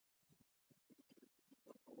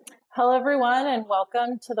Hello, everyone, and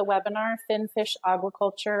welcome to the webinar Finfish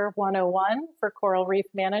Aquaculture 101 for Coral Reef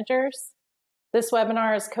Managers. This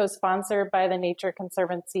webinar is co-sponsored by the Nature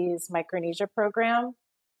Conservancy's Micronesia program,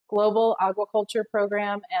 Global Aquaculture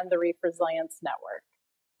program, and the Reef Resilience Network.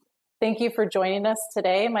 Thank you for joining us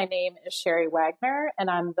today. My name is Sherry Wagner, and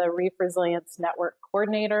I'm the Reef Resilience Network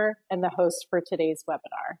coordinator and the host for today's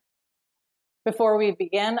webinar. Before we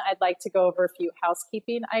begin, I'd like to go over a few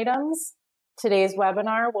housekeeping items. Today's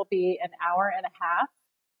webinar will be an hour and a half.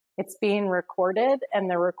 It's being recorded, and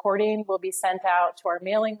the recording will be sent out to our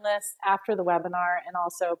mailing list after the webinar and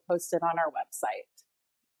also posted on our website.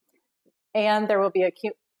 And there will be a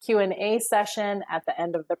Q&A session at the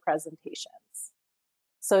end of the presentations.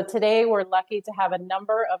 So today we're lucky to have a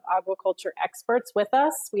number of aquaculture experts with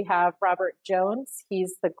us. We have Robert Jones.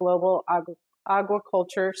 He's the Global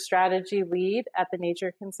Aquaculture Strategy Lead at the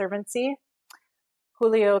Nature Conservancy.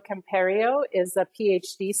 Julio Camperio is a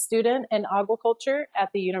PhD student in aquaculture at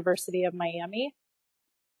the University of Miami.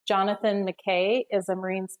 Jonathan McKay is a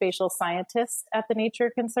marine spatial scientist at the Nature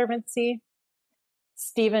Conservancy.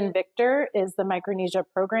 Stephen Victor is the Micronesia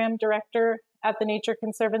program director at the Nature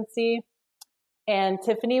Conservancy. And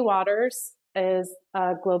Tiffany Waters is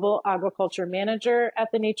a global aquaculture manager at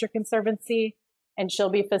the Nature Conservancy, and she'll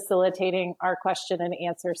be facilitating our question and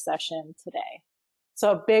answer session today. So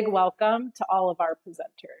a big welcome to all of our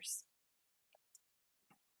presenters.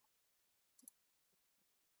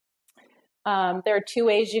 There are two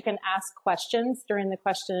ways you can ask questions during the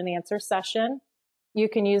question and answer session. You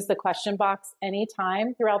can use the question box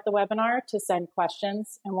anytime throughout the webinar to send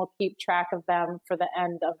questions, and we'll keep track of them for the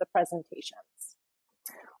end of the presentations.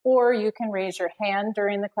 Or you can raise your hand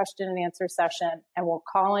during the question and answer session, and we'll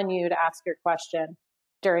call on you to ask your question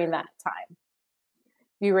during that time.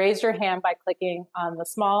 You raise your hand by clicking on the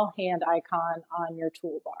small hand icon on your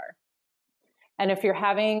toolbar. And if you're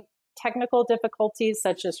having technical difficulties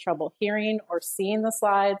such as trouble hearing or seeing the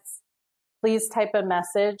slides, please type a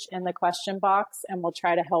message in the question box and we'll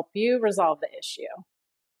try to help you resolve the issue.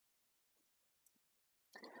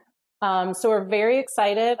 So we're very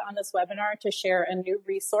excited on this webinar to share a new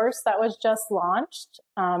resource that was just launched,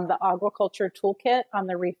 the Aquaculture Toolkit on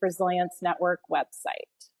the Reef Resilience Network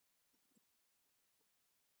website.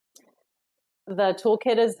 The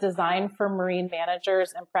toolkit is designed for marine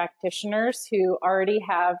managers and practitioners who already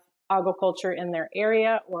have aquaculture in their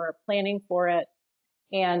area or are planning for it.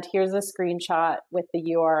 And here's a screenshot with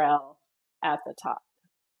the URL at the top.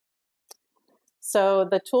 So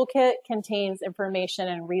the toolkit contains information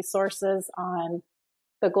and resources on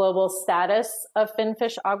the global status of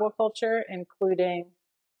finfish aquaculture, including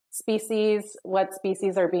species, what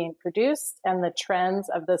species are being produced, and the trends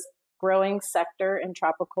of this growing sector in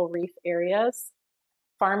tropical reef areas,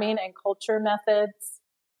 farming and culture methods,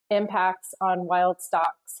 impacts on wild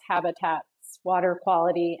stocks, habitats, water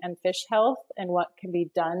quality, and fish health, and what can be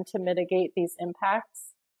done to mitigate these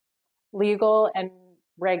impacts, legal and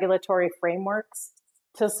regulatory frameworks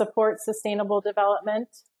to support sustainable development,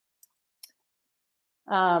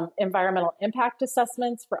 environmental impact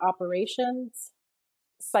assessments for operations,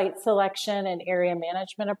 site selection and area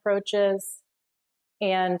management approaches,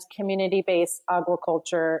 and community-based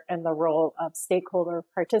aquaculture and the role of stakeholder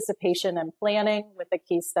participation and planning with a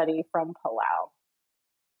case study from Palau.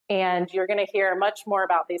 And you're going to hear much more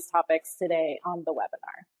about these topics today on the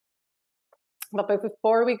webinar. But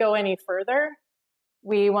before we go any further,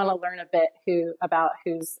 we want to learn a bit about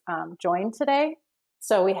who's joined today.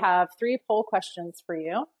 So we have 3 poll questions for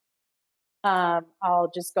you.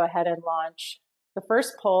 I'll just go ahead and launch. The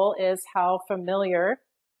first poll is, how familiar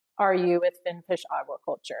are you with finfish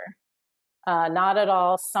aquaculture? Not at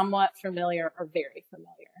all, somewhat familiar, or very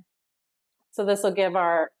familiar. So this will give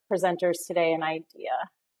our presenters today an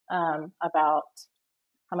idea about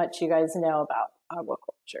how much you guys know about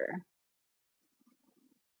aquaculture.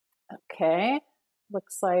 Okay,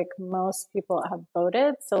 looks like most people have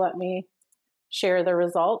voted, so let me share the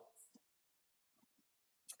results.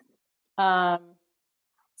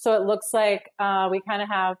 So it looks like we kind of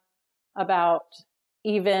have about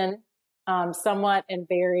even, somewhat, and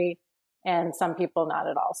very, and some people not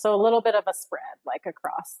at all. So a little bit of a spread, like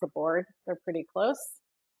across the board. They're pretty close.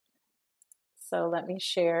 So let me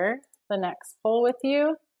share the next poll with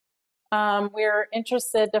you. We're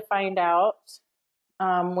interested to find out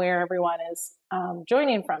where everyone is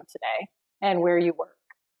joining from today and where you work.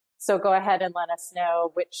 So go ahead and let us know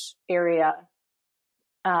which area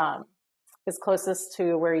is closest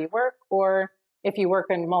to where you work, or if you work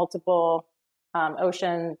in multiple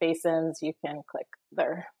ocean basins, you can click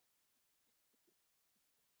there.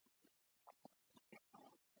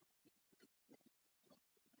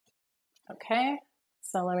 Okay,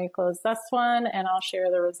 So let me close this one and I'll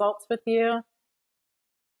share the results with you.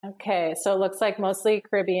 Okay, so it looks like mostly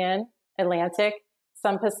Caribbean, Atlantic,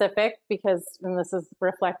 some Pacific, and this is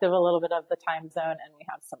reflective a little bit of the time zone, and we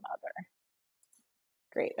have some other.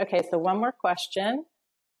 Great. Okay, so one more question,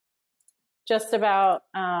 just about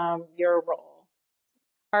your role.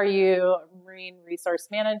 Are you a marine resource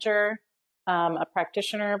manager, a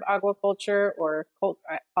practitioner of aquaculture, or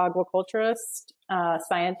aquaculturist,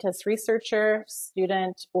 scientist, researcher,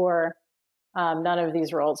 student, or none of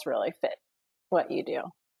these roles really fit what you do?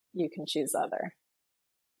 You can choose other.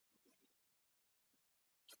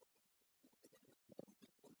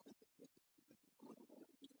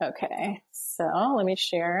 Okay, so let me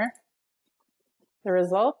share the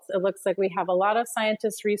results. It looks like we have a lot of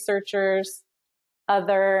scientists, researchers,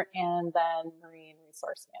 other, and then marine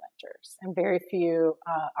resource managers, and very few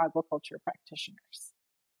aquaculture practitioners.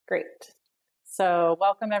 Great. So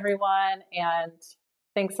welcome everyone, and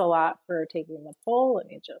thanks a lot for taking the poll. Let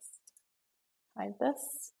me just hide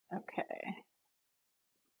this. Okay.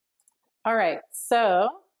 All right, so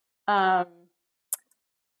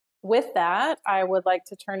with that, I would like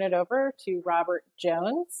to turn it over to Robert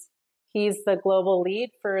Jones. He's the global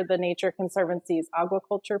lead for the Nature Conservancy's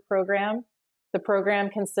aquaculture program. The program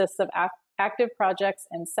consists of active projects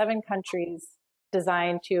in 7 countries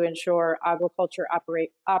designed to ensure aquaculture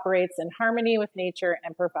operates in harmony with nature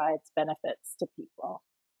and provides benefits to people.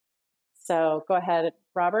 So go ahead,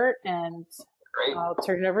 Robert, and Great. I'll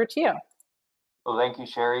turn it over to you. Well, thank you,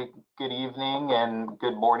 Sherry. Good evening and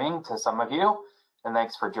good morning to some of you. And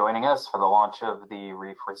thanks for joining us for the launch of the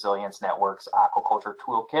Reef Resilience Network's Aquaculture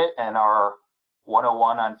Toolkit and our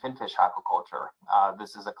 101 on Finfish Aquaculture.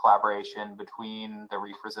 This is a collaboration between the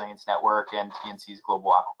Reef Resilience Network and TNC's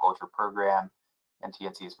Global Aquaculture Program and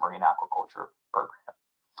TNC's Marine Aquaculture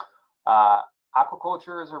Program.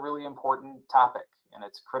 Aquaculture is a really important topic, and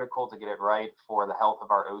it's critical to get it right for the health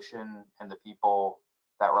of our ocean and the people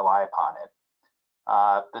that rely upon it.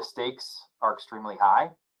 The stakes are extremely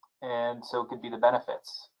high, and so could be the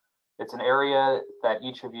benefits. It's an area that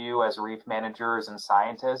each of you as reef managers and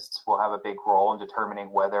scientists will have a big role in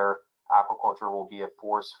determining whether aquaculture will be a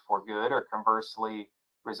force for good or conversely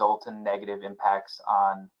result in negative impacts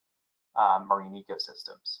on marine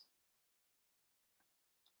ecosystems.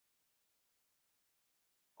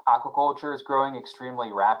 Aquaculture is growing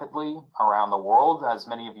extremely rapidly around the world. As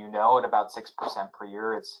many of you know, at about 6% per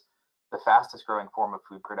year, it's the fastest growing form of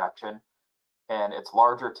food production, and it's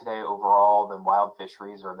larger today overall than wild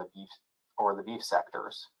fisheries or the beef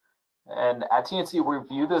sectors. And at TNC, we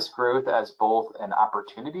view this growth as both an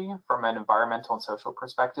opportunity from an environmental and social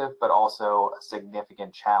perspective, but also a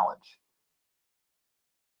significant challenge.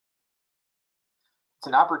 It's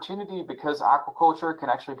an opportunity because aquaculture can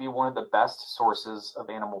actually be one of the best sources of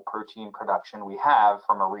animal protein production we have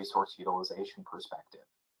from a resource utilization perspective.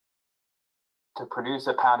 To produce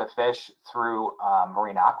a pound of fish through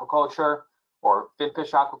marine aquaculture or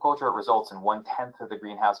finfish aquaculture, it results in 1/10 of the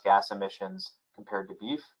greenhouse gas emissions compared to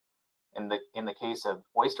beef. In the case of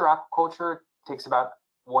oyster aquaculture, it takes about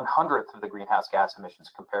 1/100th of the greenhouse gas emissions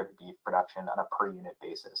compared to beef production on a per unit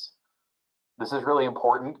basis. This is really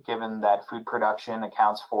important given that food production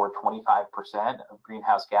accounts for 25% of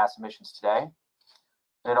greenhouse gas emissions today.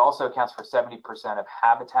 And it also accounts for 70% of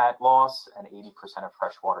habitat loss and 80% of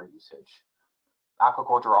freshwater usage.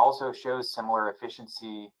 Aquaculture also shows similar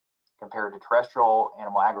efficiency compared to terrestrial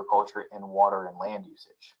animal agriculture in water and land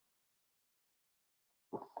usage.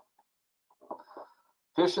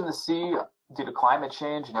 Fish in the sea, due to climate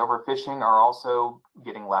change and overfishing, are also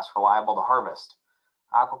getting less reliable to harvest.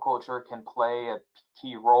 Aquaculture can play a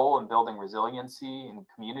key role in building resiliency in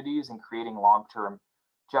communities and creating long-term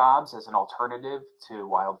jobs as an alternative to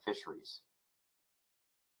wild fisheries.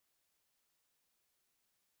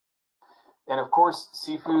 And of course,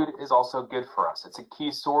 seafood is also good for us. It's a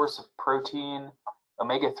key source of protein,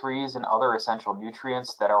 omega-3s, and other essential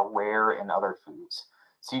nutrients that are rare in other foods.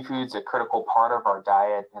 Seafood's a critical part of our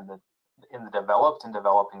diet in the developed and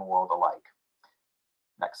developing world alike.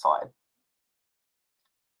 Next slide.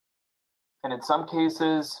 And in some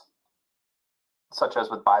cases, such as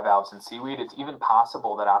with bivalves and seaweed, it's even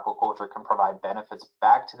possible that aquaculture can provide benefits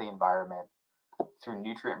back to the environment through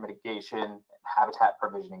nutrient mitigation and habitat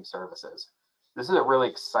provisioning services. This is a really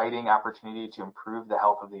exciting opportunity to improve the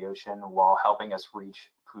health of the ocean while helping us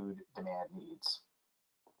reach food demand needs.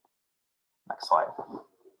 Next slide.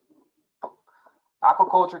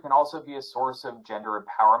 Aquaculture can also be a source of gender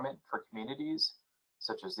empowerment for communities,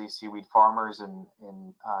 such as these seaweed farmers in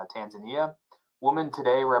Tanzania. Women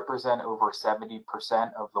today represent over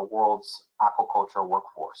 70% of the world's aquaculture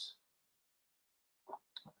workforce.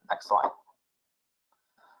 Next slide.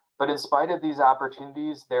 But in spite of these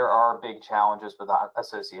opportunities, there are big challenges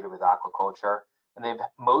associated with aquaculture, and they've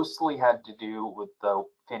mostly had to do with the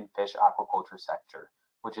finfish aquaculture sector,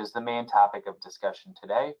 which is the main topic of discussion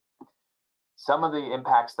today. Some of the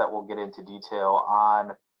impacts that we'll get into detail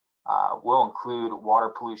on will include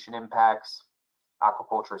water pollution impacts.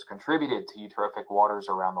 Aquaculture has contributed to eutrophic waters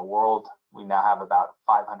around the world. We now have about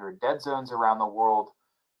 500 dead zones around the world,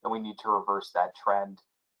 and we need to reverse that trend.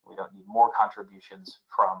 We don't need more contributions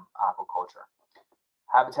from aquaculture.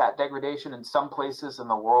 Habitat degradation in some places in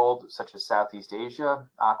the world, such as Southeast Asia,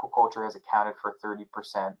 aquaculture has accounted for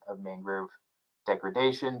 30% of mangrove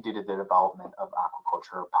degradation due to the development of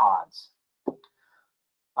aquaculture ponds.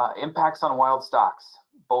 Impacts on wild stocks,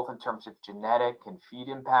 both in terms of genetic and feed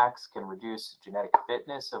impacts, can reduce genetic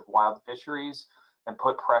fitness of wild fisheries and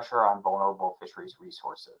put pressure on vulnerable fisheries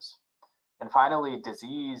resources. And finally,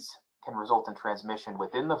 disease can result in transmission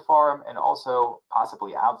within the farm and also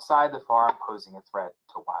possibly outside the farm, posing a threat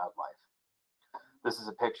to wildlife. This is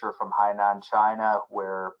a picture from Hainan, China,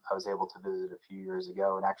 where I was able to visit a few years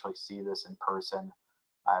ago and actually see this in person.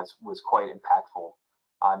 It was quite impactful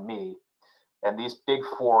on me. And these big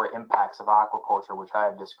four impacts of aquaculture, which I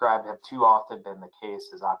have described, have too often been the case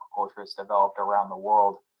as aquaculture has developed around the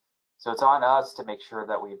world. So it's on us to make sure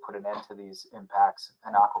that we put an end to these impacts,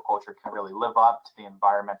 and aquaculture can really live up to the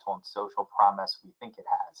environmental and social promise we think it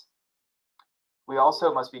has. We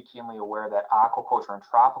also must be keenly aware that aquaculture in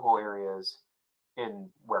tropical areas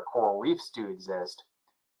where coral reefs do exist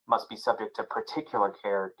must be subject to particular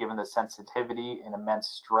care given the sensitivity and immense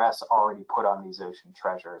stress already put on these ocean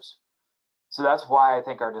treasures. So that's why I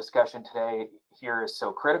think our discussion today here is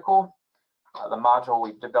so critical. The module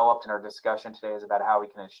we've developed in our discussion today is about how we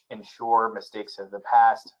can ensure mistakes of the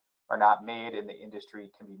past are not made and the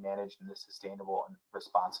industry can be managed in a sustainable and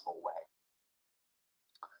responsible way.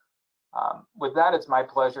 With that, it's my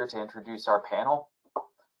pleasure to introduce our panel.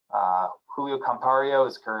 Julio Campario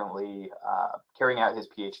is currently carrying out his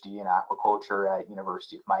PhD in aquaculture at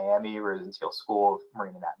University of Miami Residencial School of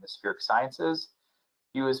Marine and Atmospheric Sciences.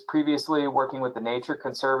 He was previously working with the Nature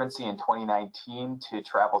Conservancy in 2019 to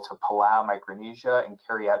travel to Palau, Micronesia, and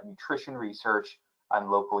carry out nutrition research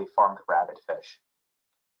on locally farmed rabbitfish.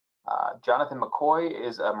 Jonathan McCoy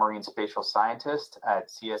is a marine spatial scientist at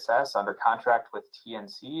CSS under contract with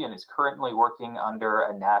TNC and is currently working under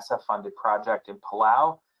a NASA-funded project in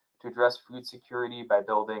Palau to address food security by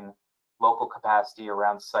building local capacity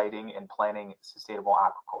around siting and planning sustainable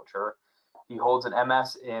aquaculture. He holds an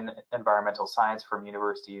MS in environmental science from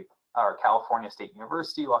California State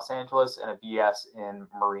University, Los Angeles, and a BS in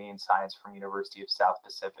marine science from University of South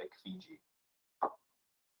Pacific, Fiji.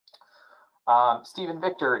 Stephen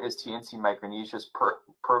Victor is TNC Micronesia's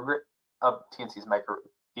TNC's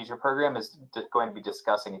Micronesia program is going to be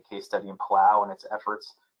discussing a case study in Palau and its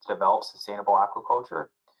efforts to develop sustainable aquaculture.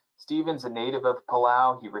 Stephen's a native of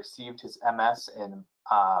Palau. He received his MS in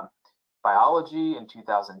biology in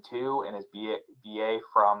 2002 and his BA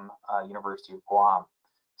from University of Guam.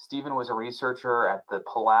 Stephen was a researcher at the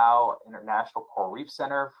Palau International Coral Reef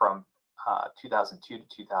Center from 2002 to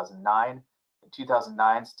 2009. In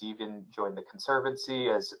 2009, Stephen joined the Conservancy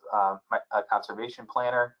as a conservation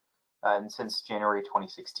planner, and since January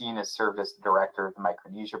 2016 has served as the director of the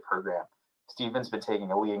Micronesia program. Stephen's been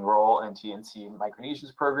taking a leading role in TNC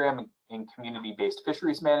Micronesia's program in community-based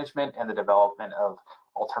fisheries management and the development of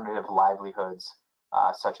alternative livelihoods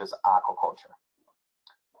such as aquaculture.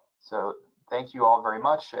 So thank you all very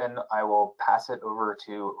much, and I will pass it over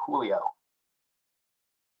to Julio.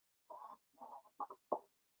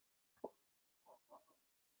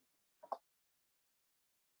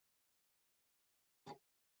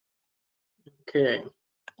 Okay.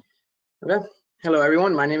 Hello,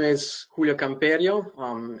 everyone. My name is Julio Camperio,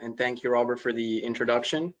 and thank you, Robert, for the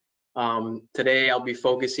introduction. Today, I'll be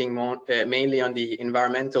focusing mainly on the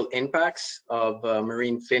environmental impacts of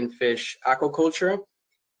marine finfish aquaculture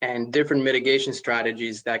and different mitigation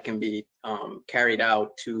strategies that can be carried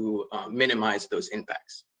out to minimize those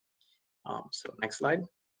impacts. So next slide.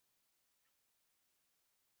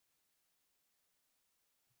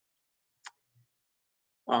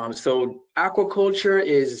 So aquaculture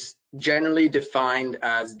is generally defined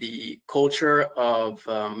as the culture of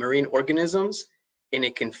marine organisms in a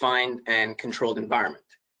confined and controlled environment.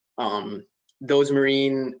 Those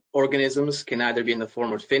marine organisms can either be in the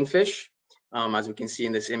form of finfish, as we can see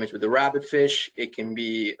in this image with the rabbitfish. It can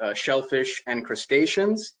be shellfish and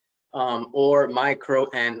crustaceans, or micro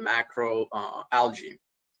and macro algae.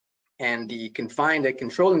 And the confined and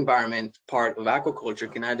controlled environment part of aquaculture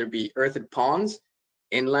can either be earthed ponds,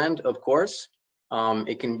 inland, of course.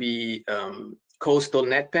 It can be coastal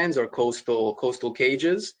net pens or coastal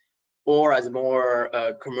cages, or as more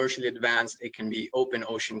commercially advanced, it can be open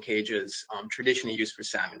ocean cages, traditionally used for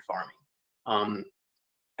salmon farming.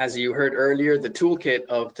 As you heard earlier, the toolkit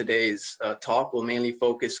of today's talk will mainly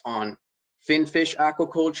focus on finfish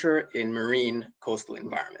aquaculture in marine coastal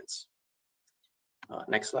environments.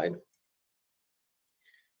 Next slide.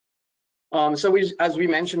 So as we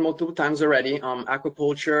mentioned multiple times already,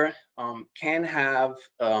 aquaculture can have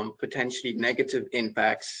potentially negative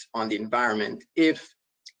impacts on the environment if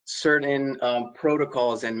certain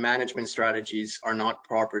protocols and management strategies are not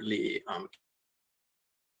properly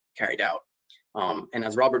carried out. And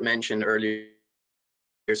as Robert mentioned earlier,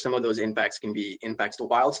 some of those impacts can be impacts to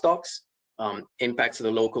wild stocks, impacts to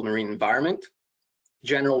the local marine environment,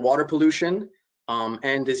 general water pollution,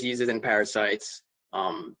 and diseases and parasites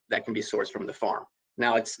that can be sourced from the farm.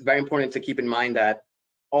 Now, it's very important to keep in mind that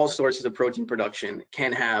all sources of protein production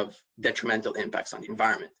can have detrimental impacts on the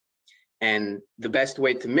environment. And the best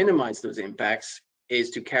way to minimize those impacts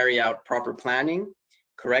is to carry out proper planning,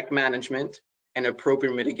 correct management, and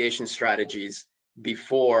appropriate mitigation strategies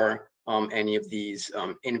before any of these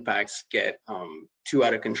impacts get too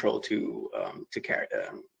out of control to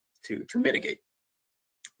mitigate.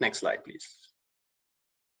 Next slide, please.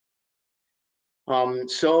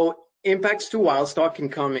 So impacts to wild stock can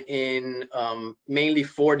come in mainly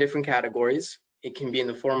 4 different categories. It can be in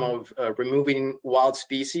the form of removing wild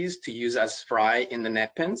species to use as fry in the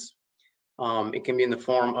net pens. It can be in the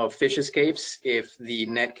form of fish escapes if the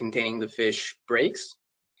net containing the fish breaks.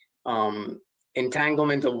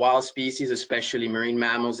 Entanglement of wild species, especially marine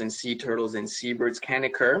mammals and sea turtles and seabirds, can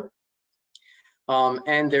occur.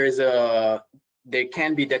 And there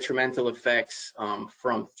can be detrimental effects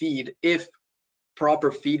from feed if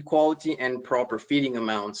proper feed quality and proper feeding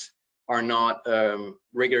amounts are not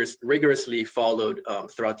rigorously followed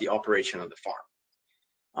throughout the operation of the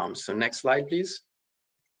farm. So next slide, please.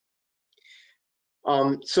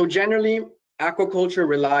 So generally, aquaculture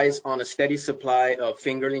relies on a steady supply of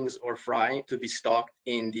fingerlings or fry to be stocked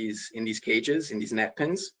in these cages, in these net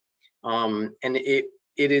pens. And it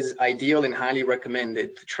is ideal and highly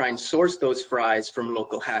recommended to try and source those fries from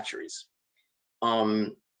local hatcheries.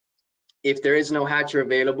 If there is no hatchery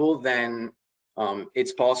available, then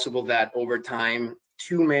it's possible that over time,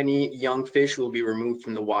 too many young fish will be removed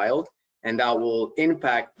from the wild, and that will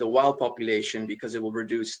impact the wild population because it will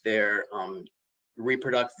reduce their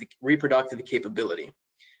reproductive capability.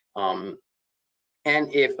 And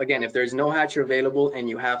if there's no hatchery available and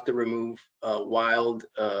you have to remove wild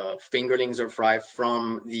fingerlings or fry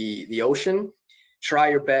from the ocean, try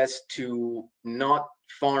your best to not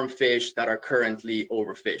farm fish that are currently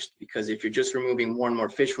overfished, because if you're just removing more and more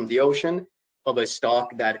fish from the ocean of a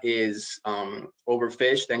stock that is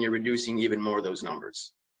overfished, then you're reducing even more of those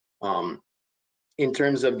numbers. In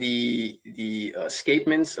terms of the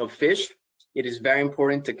escapements of fish, it is very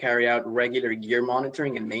important to carry out regular gear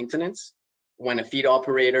monitoring and maintenance. When a feed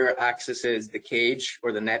operator accesses the cage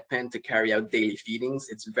or the net pen to carry out daily feedings,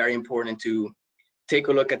 it's very important to take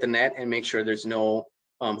a look at the net and make sure there's no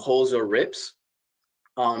holes or rips.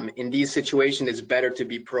 In these situations, it's better to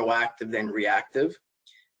be proactive than reactive.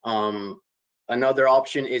 Another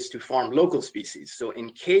option is to farm local species. So in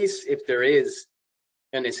case if there is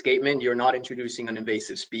an escapement, you're not introducing an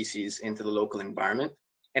invasive species into the local environment.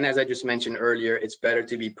 And as I just mentioned earlier, it's better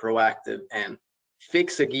to be proactive and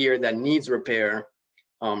fix a gear that needs repair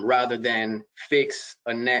rather than fix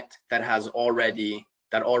a net that already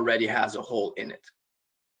has a hole in it.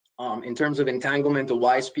 In terms of entanglement of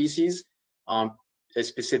wild species,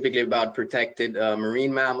 specifically about protected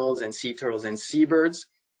marine mammals and sea turtles and seabirds,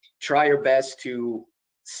 try your best to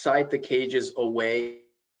site the cages away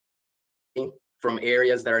from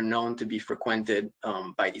areas that are known to be frequented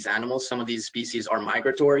by these animals. Some of these species are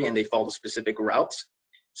migratory and they follow specific routes.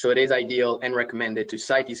 So it is ideal and recommended to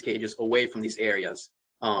site these cages away from these areas.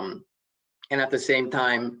 And at the same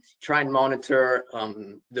time, try and monitor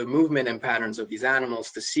the movement and patterns of these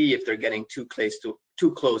animals to see if they're getting too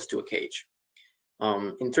close to a cage.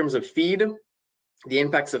 In terms of feed, the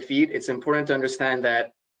impacts of feed, it's important to understand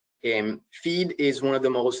that feed is one of the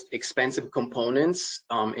most expensive components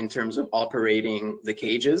in terms of operating the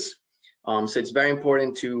cages. So it's very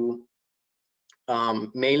important to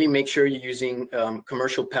mainly make sure you're using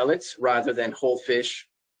commercial pellets rather than whole fish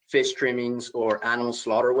trimmings, or animal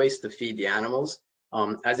slaughter waste to feed the animals,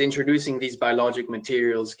 as introducing these biologic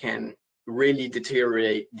materials can really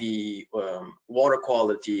deteriorate the water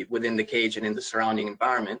quality within the cage and in the surrounding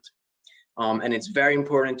environment. And it's very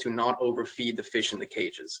important to not overfeed the fish in the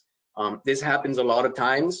cages. This happens a lot of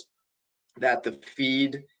times, that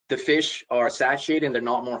the fish are satiated and they're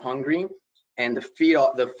not more hungry, and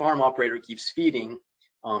the farm operator keeps feeding,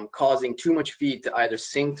 causing too much feed to either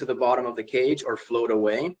sink to the bottom of the cage or float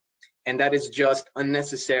away. And that is just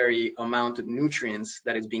unnecessary amount of nutrients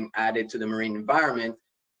that is being added to the marine environment,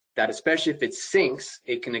 that especially if it sinks,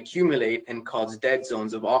 it can accumulate and cause dead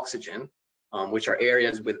zones of oxygen, which are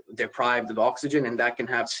areas deprived of oxygen, and that can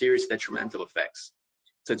have serious detrimental effects.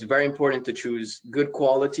 So it's very important to choose good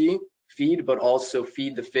quality feed, but also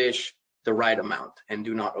feed the fish the right amount and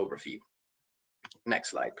do not overfeed. Next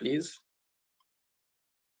slide, please.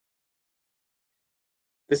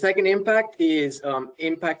 The second impact is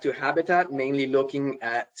impact to habitat, mainly looking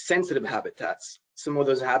at sensitive habitats. Some of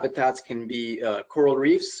those habitats can be coral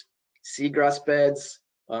reefs, seagrass beds,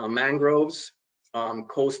 mangroves,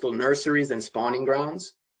 coastal nurseries and spawning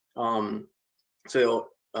grounds.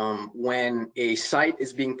 When a site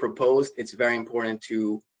is being proposed, it's very important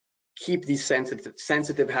to keep these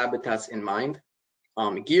sensitive habitats in mind.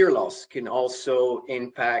 Gear loss can also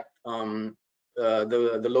impact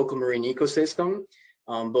the local marine ecosystem,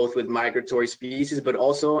 both with migratory species, but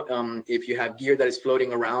also if you have gear that is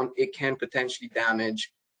floating around, it can potentially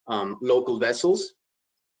damage local vessels.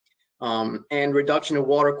 And reduction of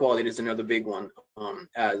water quality is another big one,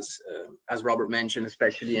 as Robert mentioned,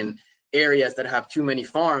 especially in areas that have too many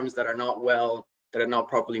farms that are not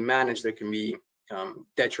properly managed. There can be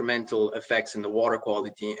detrimental effects in the water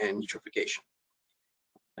quality and eutrophication.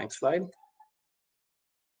 Next slide.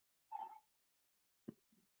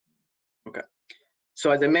 Okay.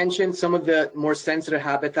 So as I mentioned, some of the more sensitive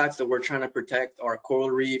habitats that we're trying to protect are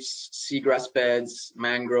coral reefs, seagrass beds,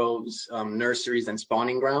 mangroves, nurseries, and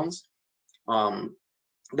spawning grounds.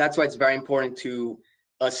 That's why it's very important to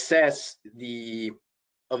assess the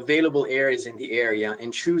available areas in the area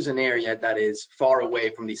and choose an area that is far away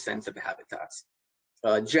from these sensitive habitats.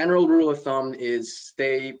 General rule of thumb is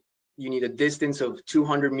you need a distance of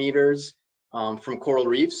 200 meters from coral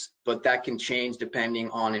reefs, but that can change depending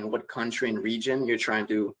on in what country and region you're trying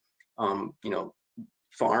to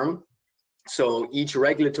farm. So each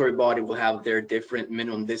regulatory body will have their different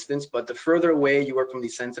minimum distance, but the further away you are from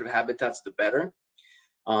these sensitive habitats, the better.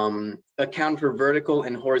 Account for vertical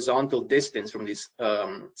and horizontal distance from these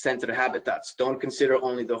sensitive habitats. Don't consider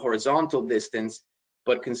only the horizontal distance,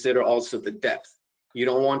 but consider also the depth. You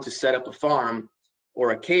don't want to set up a farm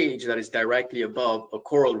or a cage that is directly above a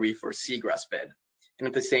coral reef or seagrass bed. And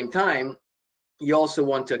at the same time, you also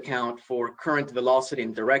want to account for current velocity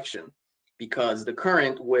and direction, because the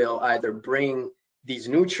current will either bring these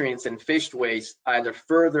nutrients and fish waste either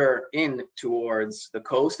further in towards the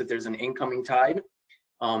coast if there's an incoming tide.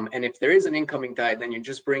 And if there is an incoming tide, then you're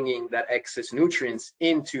just bringing that excess nutrients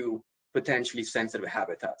into potentially sensitive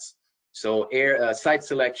habitats. So site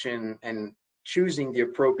selection and choosing the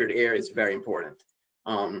appropriate area is very important.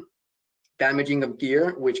 Damaging of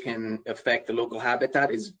gear, which can affect the local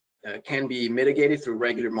habitat, can be mitigated through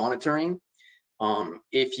regular monitoring.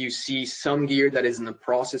 If you see some gear that is in the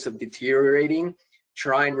process of deteriorating,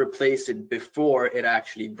 try and replace it before it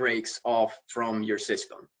actually breaks off from your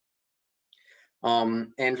system.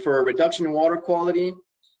 And for a reduction in water quality,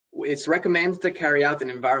 it's recommended to carry out an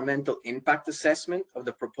environmental impact assessment of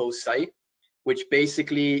the proposed site, which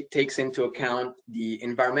basically takes into account the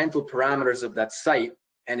environmental parameters of that site,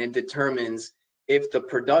 and it determines if the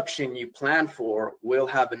production you plan for will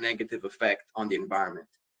have a negative effect on the environment.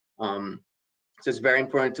 So it's very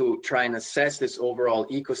important to try and assess this overall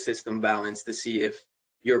ecosystem balance to see if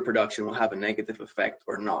your production will have a negative effect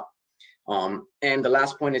or not. And the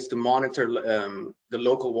last point is to monitor the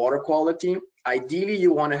local water quality. Ideally,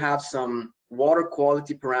 you want to have some water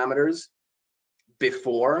quality parameters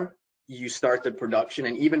before you start the production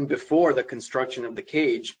and even before the construction of the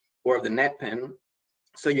cage or of the net pen,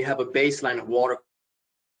 so you have a baseline of water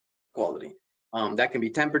quality. That can be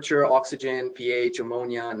temperature, oxygen, pH,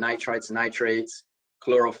 ammonia, nitrites, nitrates,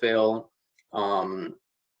 chlorophyll, and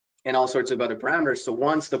all sorts of other parameters. So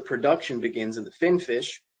once the production begins in the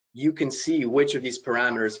finfish, you can see which of these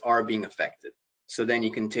parameters are being affected. So then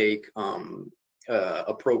you can take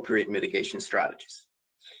appropriate mitigation strategies.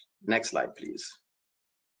 Next slide, please.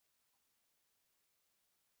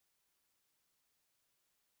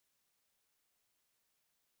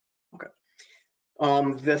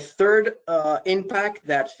 The third impact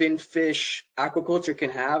that finfish aquaculture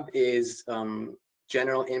can have is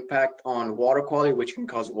general impact on water quality, which can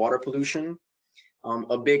cause water pollution.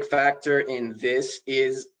 A big factor in this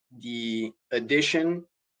is the addition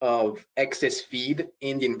of excess feed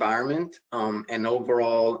in the environment and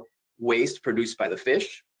overall waste produced by the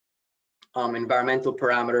fish. Environmental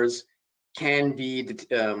parameters can be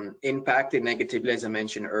impacted negatively, as I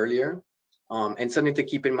mentioned earlier. And something to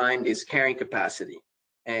keep in mind is carrying capacity.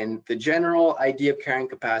 And the general idea of carrying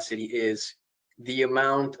capacity is the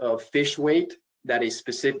amount of fish weight that a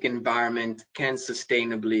specific environment can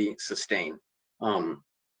sustainably sustain.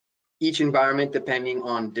 Each environment, depending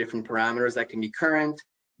on different parameters that can be current,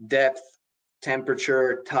 depth,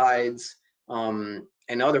 temperature, tides,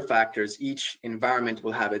 and other factors, each environment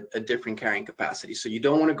will have a different carrying capacity. So you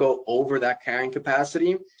don't want to go over that carrying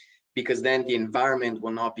capacity, because then the environment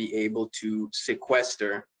will not be able to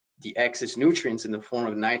sequester the excess nutrients in the form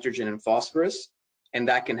of nitrogen and phosphorus, and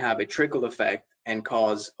that can have a trickle effect and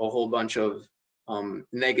cause a whole bunch of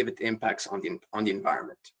negative impacts on the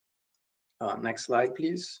environment. Next slide,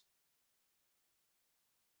 please.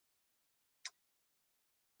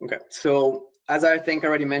 Okay, so as I think I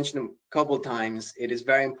already mentioned a couple of times, it is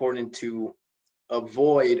very important to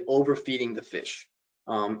avoid overfeeding the fish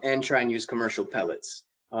and try and use commercial pellets.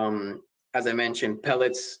 As I mentioned,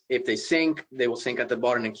 pellets, if they sink, they will sink at the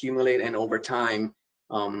bottom and accumulate, and over time,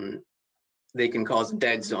 they can cause a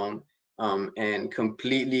dead zone and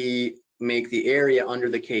completely make the area under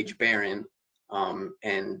the cage barren,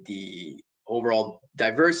 and the overall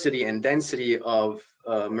diversity and density of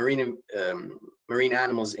marine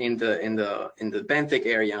animals in the benthic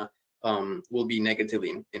area will be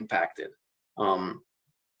negatively impacted.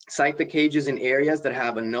 Site the cages in areas that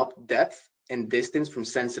have enough depth and distance from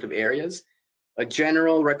sensitive areas. A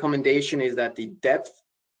general recommendation is that the depth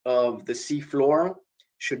of the sea floor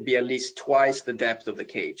should be at least twice the depth of the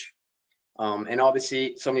cage. And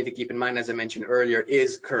obviously, something to keep in mind, as I mentioned earlier,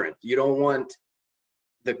 is current. You don't want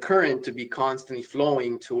the current to be constantly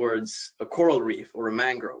flowing towards a coral reef or a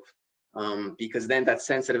mangrove, because then that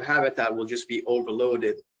sensitive habitat will just be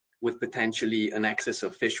overloaded with potentially an excess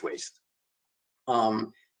of fish waste.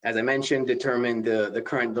 As I mentioned, determine the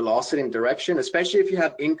current velocity and direction, especially if you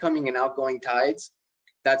have incoming and outgoing tides.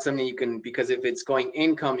 That's something you can, because if it's going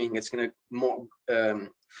incoming, it's going to more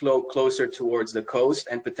flow closer towards the coast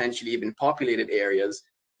and potentially even populated areas.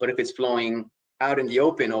 But if it's flowing out in the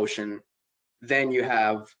open ocean, then you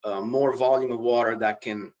have more volume of water that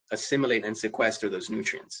can assimilate and sequester those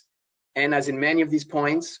nutrients. And as in many of these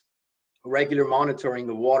points, regular monitoring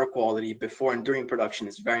of water quality before and during production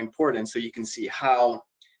is very important, so you can see how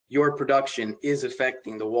your production is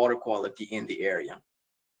affecting the water quality in the area.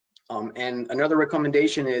 And another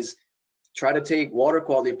recommendation is try to take water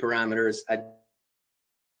quality parameters at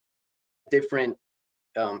different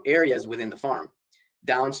areas within the farm,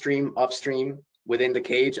 downstream, upstream, within the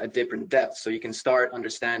cage at different depths, so you can start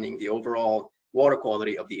understanding the overall water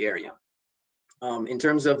quality of the area. In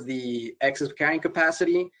terms of the excess carrying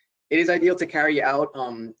capacity, it is ideal to carry out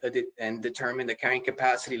and determine the carrying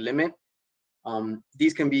capacity limit.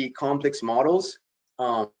 These can be complex models,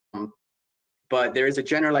 but there is a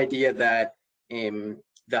general idea that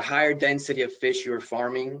the higher density of fish you're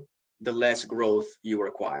farming, the less growth you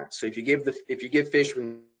require. So if you give fish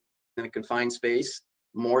within a confined space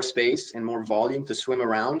more space and more volume to swim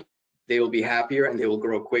around, they will be happier and they will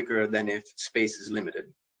grow quicker than if space is limited.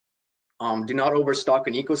 Do not overstock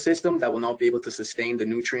an ecosystem that will not be able to sustain the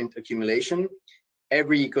nutrient accumulation.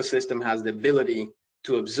 Every ecosystem has the ability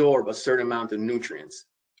to absorb a certain amount of nutrients.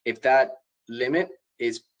 If that limit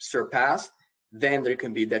is surpassed, then there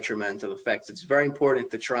can be detrimental effects. It's very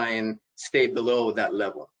important to try and stay below that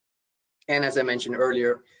level. And as I mentioned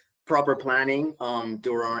earlier, proper planning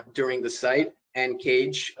during the site and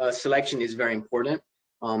cage selection is very important.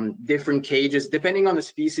 Different cages, depending on the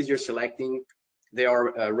species you're selecting, there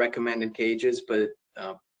are recommended cages, but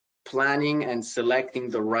planning and selecting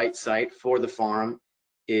the right site for the farm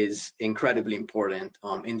is incredibly important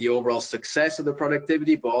in the overall success of the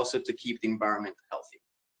productivity, but also to keep the environment healthy.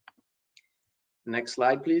 Next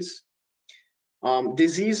slide, please.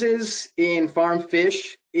 Diseases in farm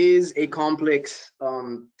fish is a complex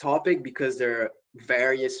topic because there are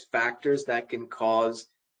various factors that can cause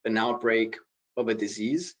an outbreak of a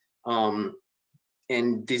disease.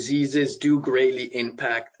 And diseases do greatly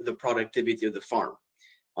impact the productivity of the farm.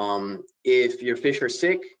 If your fish are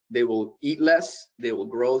sick, they will eat less, they will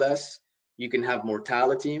grow less. You can have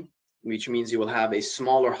mortality, which means you will have a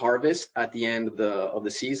smaller harvest at the end of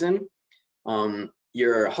the season.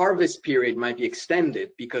 Your harvest period might be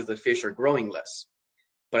extended because the fish are growing less.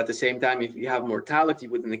 But at the same time, if you have mortality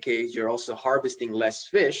within the cage, you're also harvesting less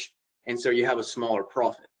fish, and so you have a smaller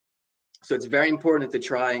profit. So it's very important to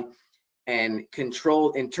try and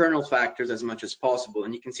control internal factors as much as possible.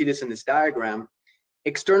 And you can see this in this diagram.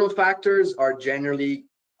 External factors are generally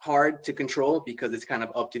hard to control because it's kind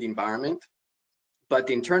of up to the environment. But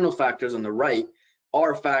the internal factors on the right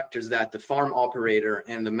are factors that the farm operator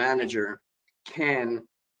and the manager can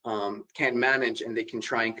manage, and they can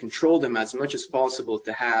try and control them as much as possible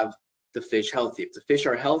to have the fish healthy. If the fish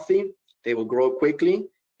are healthy, they will grow quickly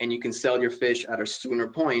and you can sell your fish at a sooner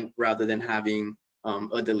point rather than having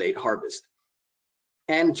a delayed harvest.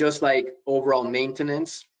 And just like overall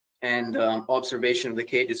maintenance and observation of the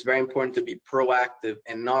cage, it's very important to be proactive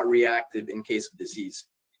and not reactive in case of disease.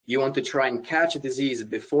 You want to try and catch a disease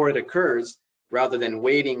before it occurs rather than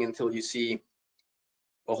waiting until you see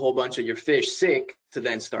a whole bunch of your fish sick to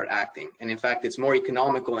then start acting. And in fact, it's more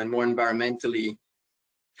economical and more environmentally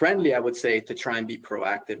friendly, I would say, to try and be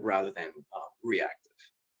proactive rather than reactive.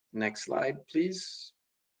 Next slide, please.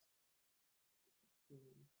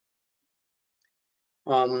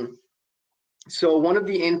 So one of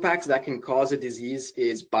the impacts that can cause a disease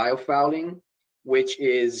is biofouling, which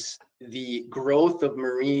is the growth of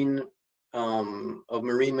marine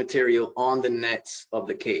material on the nets of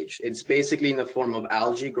the cage. It's basically in the form of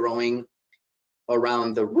algae growing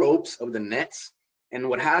around the ropes of the nets. And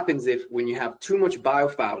what happens when you have too much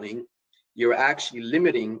biofouling, you're actually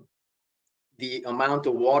limiting the amount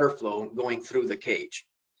of water flow going through the cage.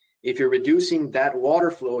 If you're reducing that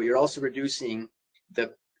water flow, you're also reducing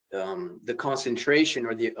the concentration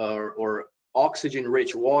or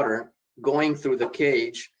oxygen-rich water going through the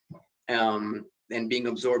cage and being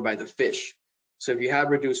absorbed by the fish. So if you have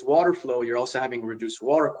reduced water flow, you're also having reduced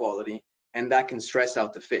water quality, and that can stress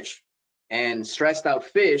out the fish. And stressed out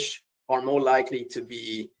fish are more likely to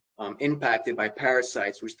be impacted by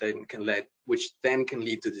parasites, which then can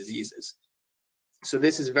lead to diseases. So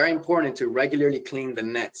this is very important to regularly clean the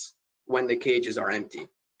nets when the cages are empty.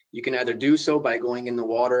 You can either do so by going in the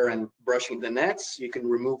water and brushing the nets. You can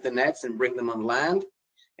remove the nets and bring them on land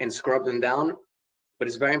and scrub them down. But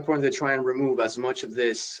it's very important to try and remove as much of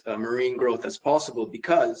this marine growth as possible,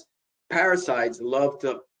 because parasites love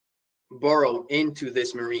to burrow into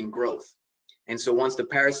this marine growth. And so once the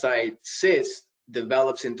parasite cyst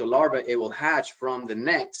develops into larvae, it will hatch from the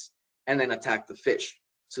nets and then attack the fish.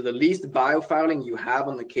 So the least biofouling you have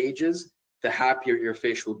on the cages, the happier your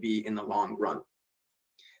fish will be in the long run.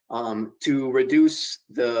 To reduce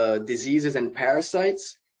the diseases and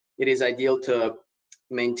parasites, it is ideal to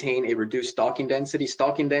maintain a reduced stocking density.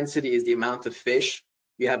 Stocking density is the amount of fish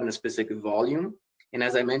you have in a specific volume. And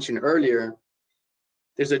as I mentioned earlier,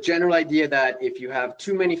 there's a general idea that if you have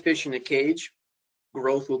too many fish in a cage,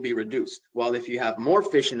 growth will be reduced. While if you have more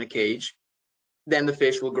fish in a cage, then the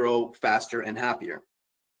fish will grow faster and happier.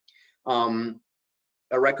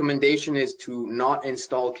 A recommendation is to not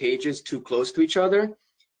install cages too close to each other.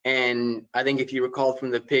 And I think if you recall from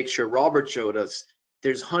the picture Robert showed us,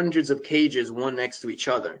 there's hundreds of cages one next to each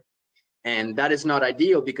other. And that is not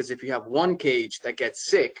ideal, because if you have one cage that gets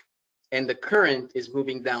sick and the current is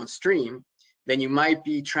moving downstream, then you might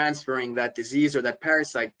be transferring that disease or that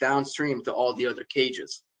parasite downstream to all the other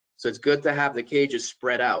cages. So it's good to have the cages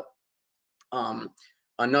spread out.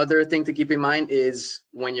 Another thing to keep in mind is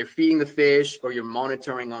when you're feeding the fish or you're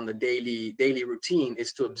monitoring on the daily routine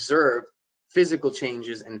is to observe physical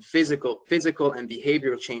changes and physical and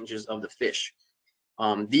behavioral changes of the fish.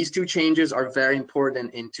 These two changes are very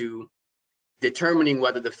important into determining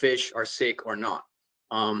whether the fish are sick or not.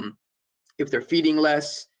 If they're feeding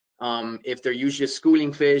less, if they're usually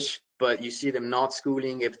schooling fish, but you see them not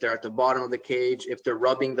schooling, if they're at the bottom of the cage, if they're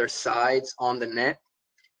rubbing their sides on the net,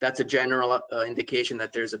 that's a general indication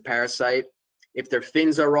that there's a parasite. If their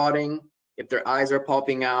fins are rotting, if their eyes are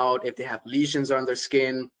popping out, if they have lesions on their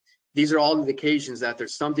skin, these are all indications that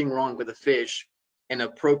there's something wrong with the fish, and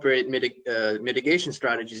appropriate mitigation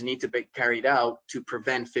strategies need to be carried out to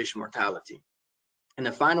prevent fish mortality. And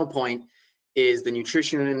the final point is the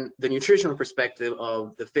nutritional perspective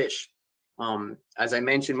of the fish. As I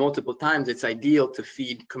mentioned multiple times, it's ideal to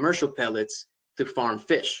feed commercial pellets to farm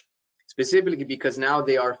fish, specifically because now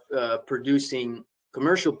they are producing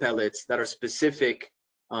commercial pellets that are specific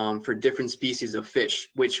for different species of fish,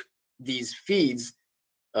 which these feeds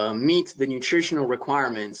meet the nutritional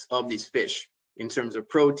requirements of these fish in terms of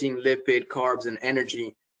protein, lipid, carbs, and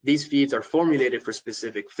energy. These feeds are formulated for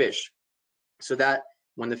specific fish, so that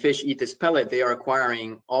when the fish eat this pellet, they are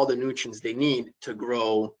acquiring all the nutrients they need to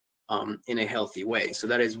grow in a healthy way. So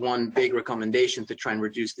that is one big recommendation to try and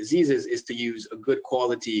reduce diseases, is to use a good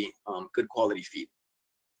quality feed.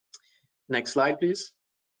 Next slide, please.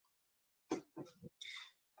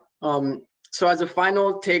 So as a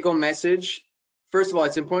final take-home message, first of all,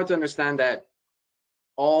 it's important to understand that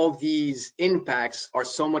all these impacts are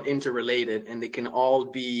somewhat interrelated, and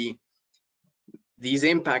these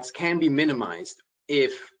impacts can be minimized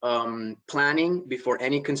if planning before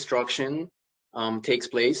any construction takes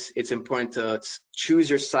place. It's important to choose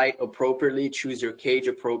your site appropriately, choose your cage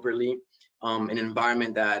appropriately, an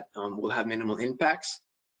environment that will have minimal impacts.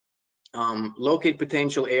 Locate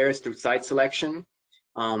potential areas through site selection.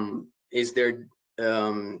 Is there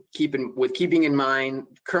keeping in mind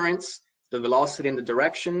currents, the velocity and the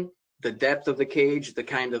direction, the depth of the cage, the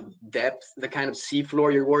kind of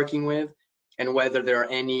seafloor you're working with, and whether there are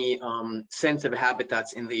any sensitive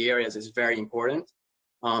habitats in the areas is very important.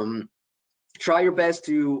 Try your best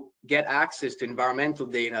to get access to environmental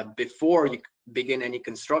data before you begin any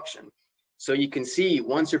construction. So you can see,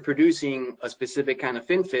 once you're producing a specific kind of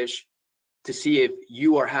finfish, to see if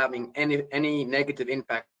you are having any negative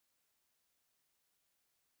impact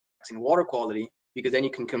in water quality, because then you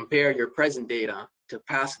can compare your present data to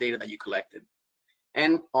past data that you collected.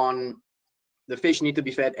 And the fish need to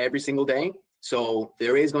be fed every single day. So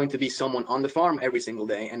there is going to be someone on the farm every single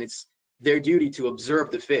day, and it's their duty to observe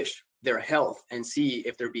the fish, their health, and see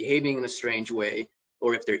if they're behaving in a strange way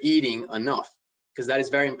or if they're eating enough, because that is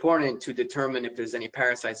very important to determine if there's any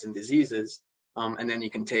parasites and diseases, and then you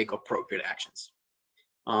can take appropriate actions.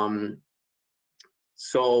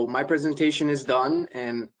 So my presentation is done,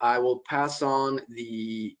 and I will pass on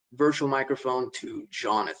the virtual microphone to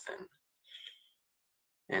Jonathan.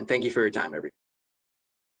 And thank you for your time, everybody.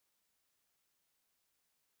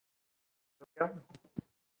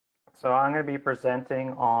 So I'm going to be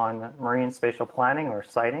presenting on marine spatial planning, or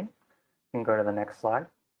siting. You can go to the next slide.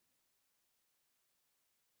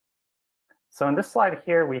 So in this slide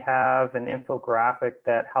here, we have an infographic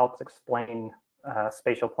that helps explain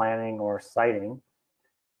spatial planning or siting.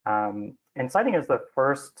 And siting is the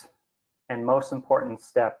first and most important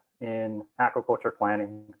step in aquaculture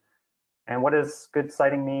planning. And what does good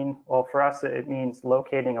siting mean? Well, for us, it means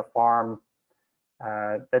locating a farm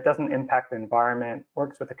that doesn't impact the environment,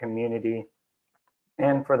 works with the community,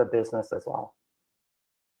 and for the business as well.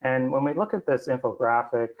 And when we look at this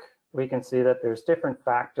infographic, we can see that there's different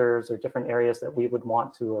factors or different areas that we would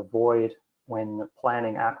want to avoid when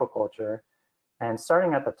planning aquaculture. And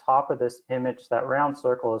starting at the top of this image, that round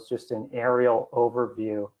circle is just an aerial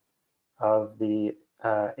overview of the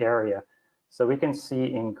area. So we can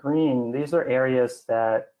see in green, these are areas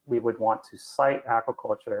that we would want to site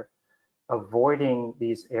aquaculture, avoiding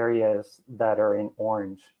these areas that are in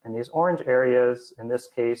orange. And these orange areas, in this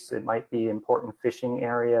case, it might be important fishing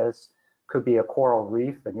areas, could be a coral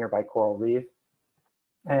reef, a nearby coral reef.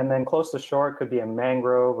 And then close to shore, it could be a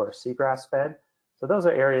mangrove or a seagrass bed. So those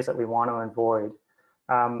are areas that we want to avoid.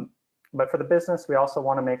 But for the business, we also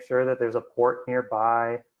want to make sure that there's a port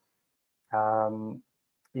nearby.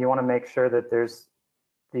 You want to make sure that there's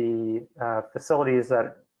the facilities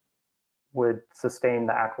that would sustain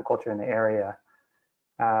the aquaculture in the area.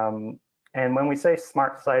 And when we say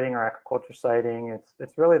smart siting or aquaculture siting,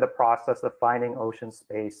 it's really the process of finding ocean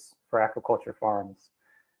space for aquaculture farms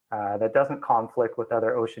that doesn't conflict with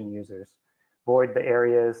other ocean users. Avoid the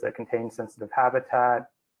areas that contain sensitive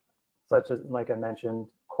habitat, such as, like I mentioned,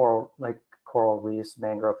 coral reefs,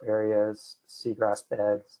 mangrove areas, seagrass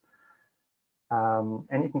beds.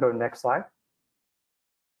 And you can go to the next slide.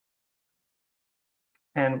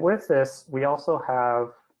 And with this, we also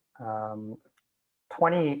have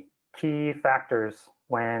 20 key factors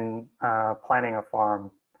when planning a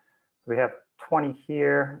farm. We have 20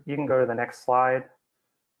 here. You can go to the next slide.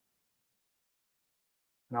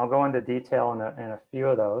 And I'll go into detail in a few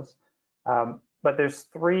of those. But there's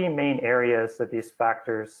three main areas that these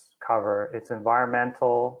factors cover. It's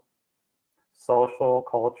environmental, social,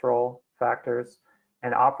 cultural factors,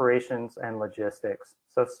 and operations and logistics.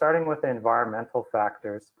 So starting with the environmental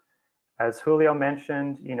factors, as Julio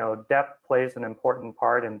mentioned, depth plays an important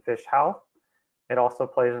part in fish health. It also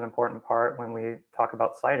plays an important part when we talk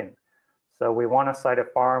about siting. So we want to site a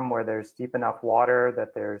farm where there's deep enough water,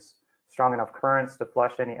 that there's strong enough currents to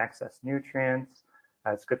flush any excess nutrients.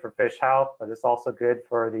 It's good for fish health, but it's also good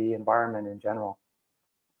for the environment in general.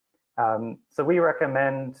 So we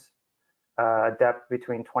recommend a depth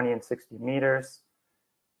between 20 and 60 meters.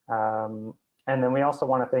 And then we also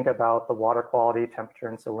want to think about the water quality, temperature,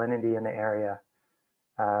 and salinity in the area.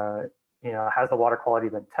 Has the water quality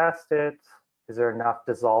been tested? Is there enough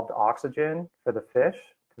dissolved oxygen for the fish?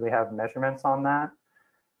 Do we have measurements on that?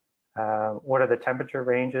 What are the temperature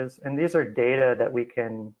ranges? And these are data that we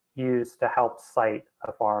can use to help site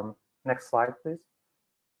a farm. Next slide, please.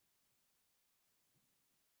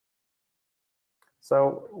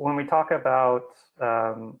 So when we talk about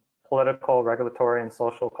political, regulatory, and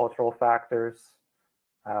social cultural factors,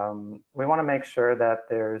 we want to make sure that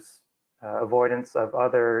there's avoidance of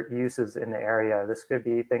other uses in the area. This could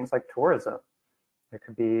be things like tourism. It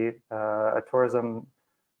could be a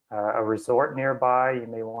resort nearby you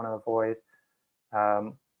may want to avoid.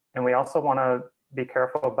 And we also want to be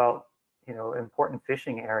careful about important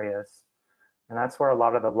fishing areas. And that's where a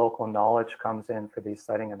lot of the local knowledge comes in for these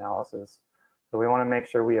siting analysis. So we want to make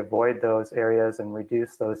sure we avoid those areas and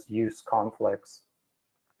reduce those use conflicts.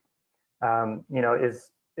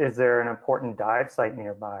 Is there an important dive site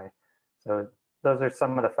nearby? So those are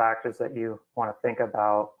some of the factors that you want to think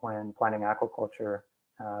about when planning aquaculture,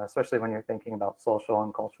 especially when you're thinking about social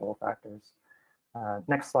and cultural factors.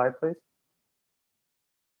 Next slide, please.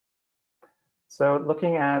 So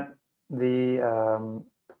looking at the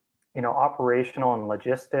operational and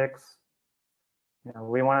logistics,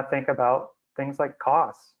 we want to think about things like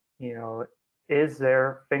costs. Is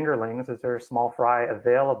there fingerlings, is there a small fry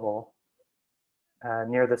available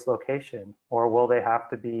near this location, or will they have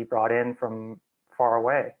to be brought in from far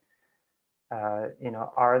away?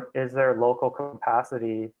 Is there local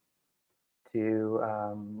capacity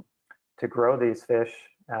to grow these fish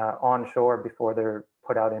onshore before they're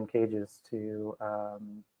put out in cages to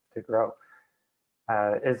grow?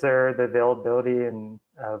 Is there the availability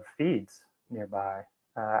of feeds nearby?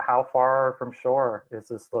 How far from shore is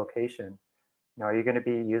this location? Are you going to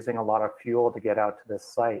be using a lot of fuel to get out to this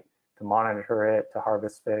site, to monitor it, to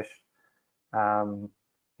harvest fish?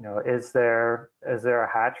 Is there a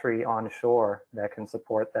hatchery on shore that can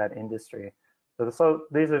support that industry? So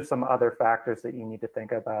these are some other factors that you need to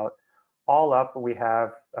think about. All up, we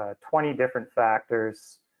have 20 different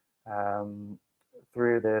factors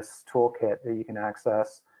through this toolkit that you can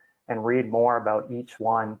access and read more about each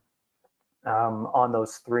one on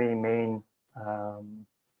those three main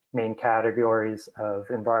categories of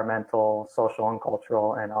environmental, social and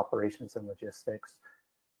cultural, and operations and logistics.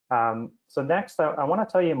 So next, I want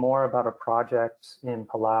to tell you more about a project in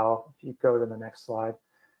Palau. If you go to the next slide.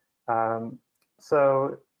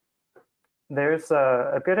 So there's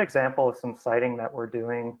a good example of some siting that we're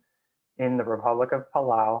doing in the Republic of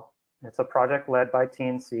Palau. It's a project led by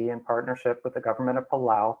TNC in partnership with the government of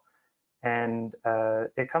Palau. And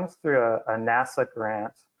it comes through a NASA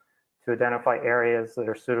grant to identify areas that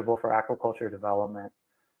are suitable for aquaculture development.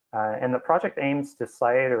 And the project aims to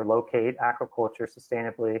site or locate aquaculture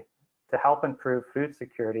sustainably to help improve food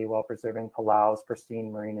security while preserving Palau's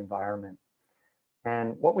pristine marine environment.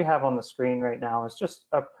 And what we have on the screen right now is just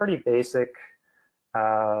a pretty basic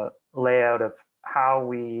layout of how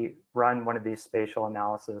we run one of these spatial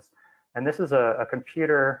analyses. And this is a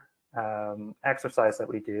computer exercise that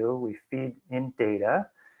we do. We feed in data.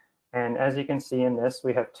 And as you can see in this,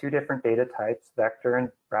 we have two different data types, vector and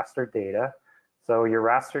raster data. So your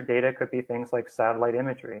raster data could be things like satellite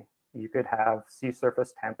imagery. You could have sea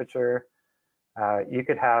surface temperature. You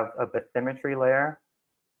could have a bathymetry layer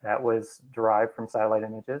that was derived from satellite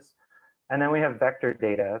images. And then we have vector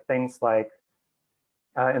data, things like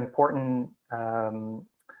important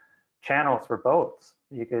channels for boats.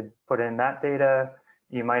 You could put in that data.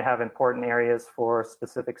 You might have important areas for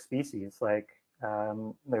specific species, like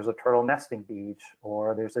there's a turtle nesting beach,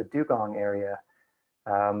 or there's a dugong area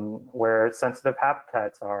where sensitive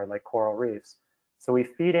habitats are, like coral reefs. So we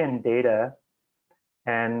feed in data,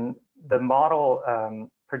 and the model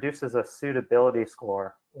produces a suitability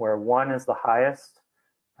score, where 1 is the highest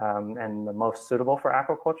and the most suitable for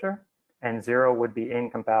aquaculture, and 0 would be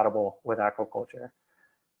incompatible with aquaculture.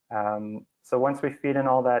 So once we feed in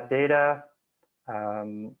all that data,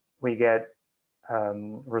 we get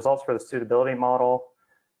results for the suitability model.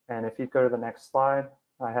 And if you go to the next slide,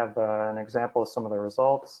 I have an example of some of the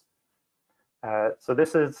results. So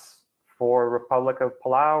this is for Republic of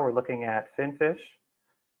Palau. We're looking at finfish.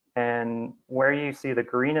 And where you see the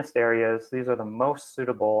greenest areas, these are the most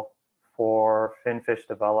suitable for finfish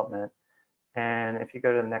development. And if you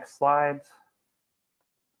go to the next slide,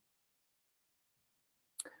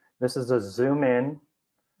 this is a zoom in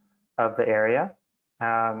of the area.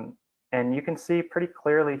 And you can see pretty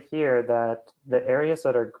clearly here that the areas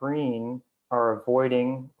that are green are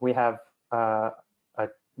avoiding, we have a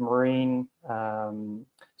marine,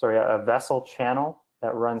 a vessel channel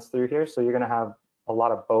that runs through here. So you're gonna have a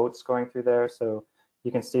lot of boats going through there. So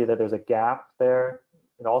you can see that there's a gap there.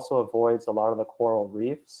 It also avoids a lot of the coral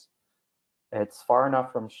reefs. It's far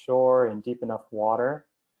enough from shore and deep enough water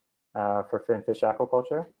for finfish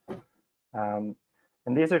aquaculture.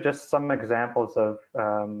 And these are just some examples of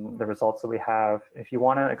the results that we have. If you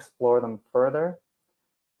want to explore them further,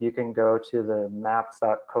 you can go to the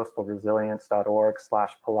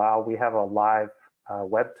maps.coastalresilience.org/Palau. We have a live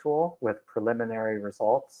web tool with preliminary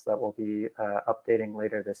results that we'll be updating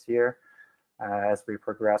later this year as we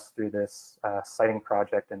progress through this siting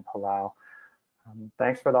project in Palau.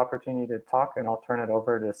 Thanks for the opportunity to talk, and I'll turn it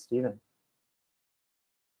over to Stephen.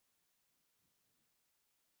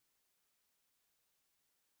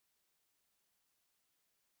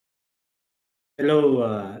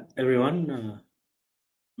 Hello, everyone.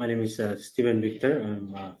 My name is Steven Victor.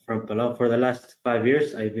 I'm from Palau. For the last 5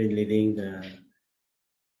 years, I've been leading the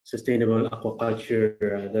Sustainable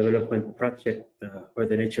Aquaculture Development Project for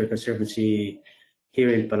the Nature Conservancy here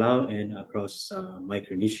in Palau and across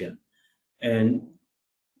Micronesia. And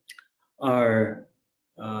our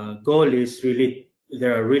goal is really,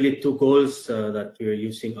 there are really two goals that we're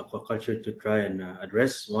using aquaculture to try and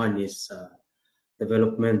address. One is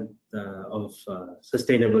development of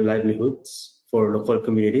sustainable livelihoods for local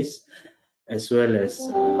communities, as well as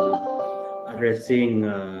addressing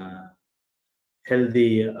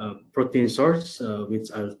healthy protein source, which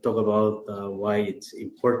I'll talk about why it's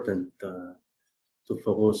important to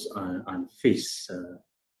focus on fish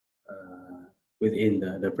within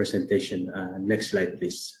the presentation. Next slide,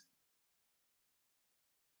 please.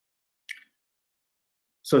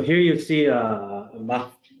 So here you see a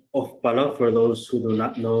map of Palau for those who do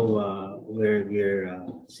not know where we're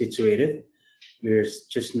situated. We're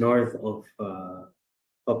just north of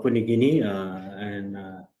Papua New Guinea and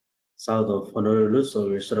south of Honolulu, so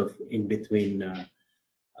we're sort of in between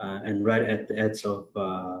and right at the edge of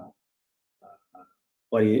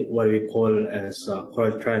what we call as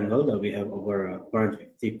coral triangle. That we have over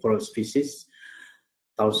 450 coral species,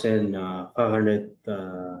 1,500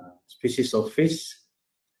 species of fish,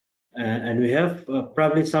 and we have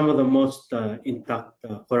probably some of the most intact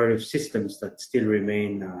coral reef systems that still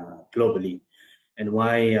remain globally, and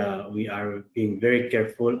why we are being very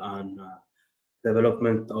careful on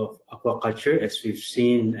development of aquaculture, as we've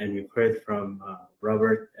seen and we've heard from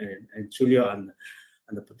Robert and Julio on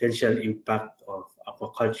the potential impact of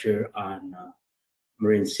aquaculture on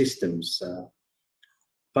marine systems.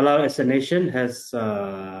 Palau as a nation has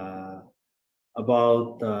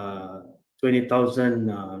about 20,000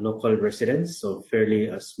 local residents, so fairly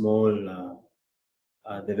a small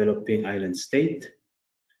developing island state.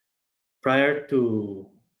 Prior to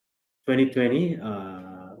 2020,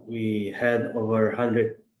 we had over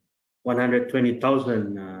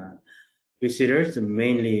 120,000 visitors,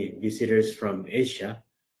 mainly visitors from Asia,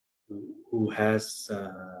 who has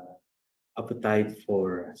appetite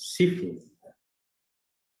for seafood.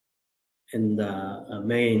 And the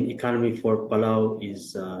main economy for Palau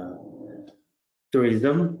is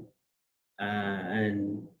tourism,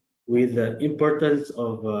 and with the importance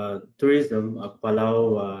of tourism,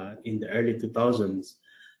 Palau in the early 2000s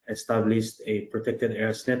established a protected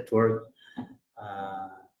areas network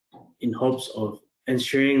in hopes of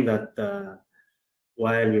ensuring that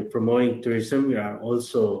while we're promoting tourism, we are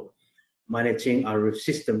also managing our reef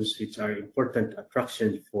systems, which are important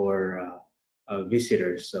attractions for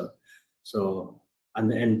visitors. So on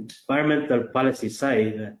the environmental policy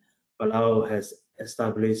side, Palau has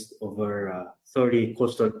established over 30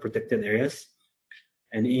 coastal protected areas.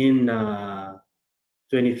 And in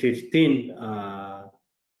 2015,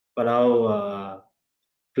 Palau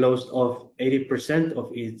closed off 80%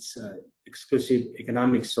 of its exclusive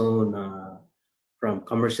economic zone from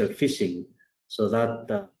commercial fishing. So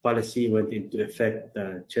that policy went into effect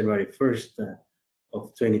January 1st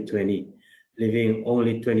of 2020, leaving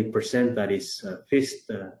only 20% that is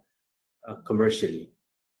fished commercially.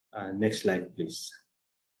 Next slide, please.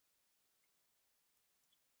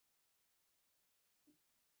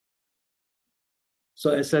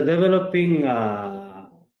 So as a developing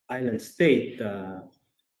island state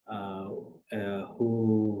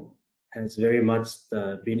who has very much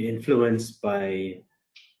been influenced by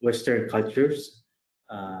Western cultures,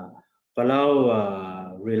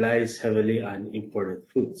 Palau relies heavily on imported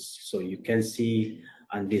foods. So you can see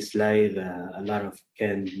on this slide a lot of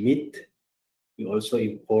canned meat. We also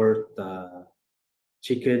import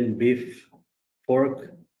chicken, beef,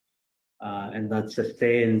 pork, and that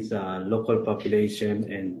sustains local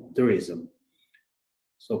population and tourism.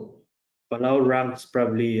 So Palau ranks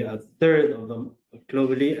probably a third of them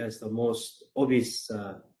globally as the most obese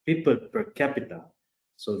people per capita.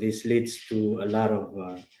 So this leads to a lot of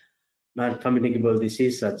non-communicable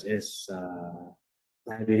disease such as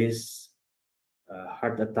diabetes,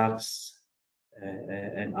 heart attacks,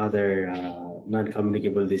 and other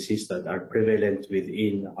non-communicable diseases that are prevalent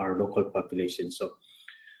within our local population. So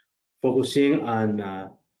focusing on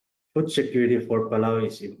food security for Palau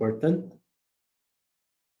is important,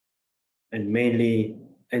 and mainly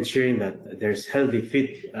ensuring that there's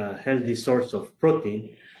healthy source of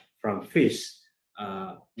protein from fish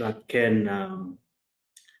that can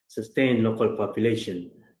sustain local population.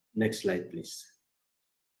 Next slide, please.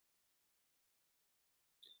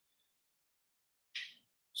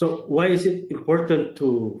 So why is it important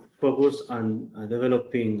to focus on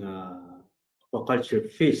developing aquaculture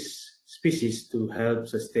fish species to help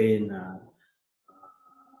sustain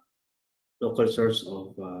local source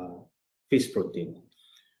of fish protein.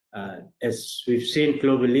 As we've seen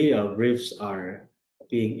globally, reefs are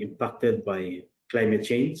being impacted by climate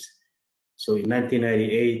change. So in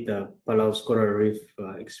 1998, Palau's coral reef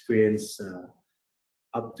experienced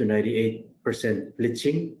up to 98%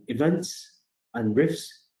 bleaching events and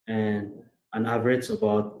reefs, and an average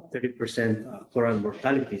about 30% coral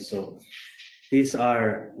mortality. So these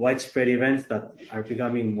are widespread events that are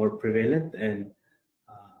becoming more prevalent, and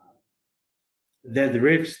dead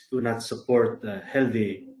reefs do not support a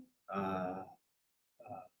healthy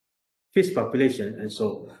fish population, and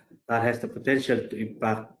so that has the potential to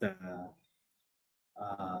impact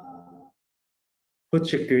food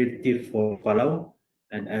security for Palau.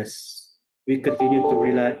 And as we continue to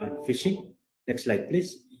rely on fishing, next slide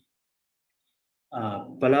please.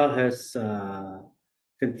 Palau has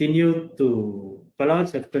continued to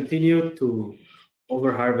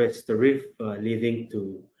overharvest the reef, leading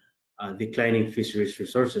to declining fisheries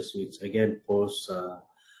resources, which again pose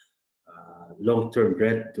long-term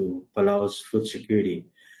threat to Palau's food security.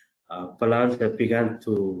 Palauans have begun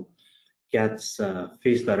to catch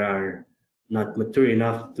fish that are not mature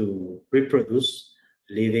enough to reproduce,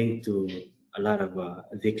 leading to a lot of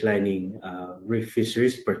declining reef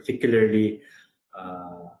fisheries, particularly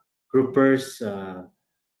groupers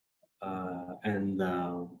and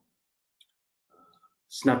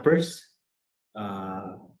snappers.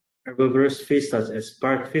 Herbivorous fish such as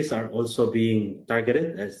parkfish are also being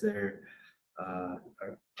targeted, as their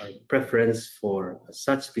preference for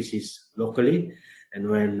such species locally. And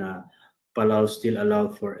when Palau still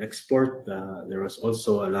allowed for export, there was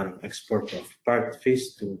also a lot of export of parked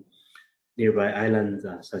fish to nearby islands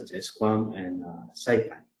such as Guam and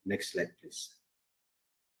Saipan. Next slide, please.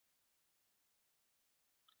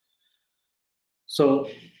 So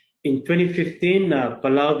in 2015,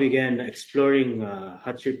 Palau began exploring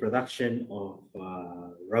hatchery production of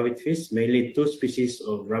rabbit fish, mainly two species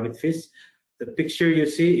of rabbit fish. The picture you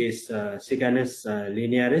see is Siganus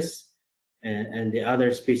linearis, and the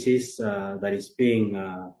other species that is being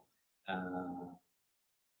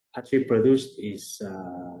hatchery produced is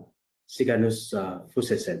Siganus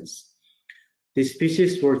fuscescens. These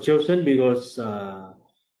species were chosen because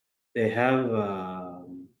they have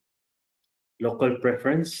local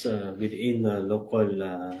preference within the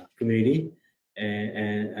local community,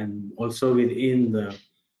 and also within the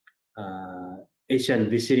Asian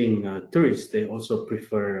visiting tourists. They also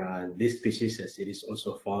prefer this species, as it is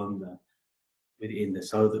also found within the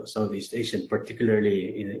Southeast Asian,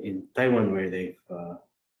 particularly in Taiwan, where they've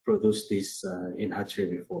produced this in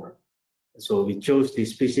hatchery before. So we chose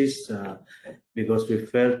this species because we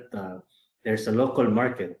felt there's a local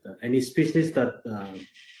market. Any species that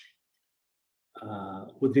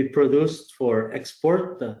would be produced for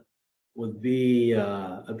export would be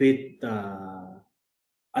a bit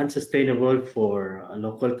unsustainable for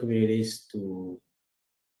local communities to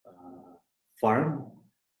farm,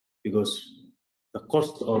 because the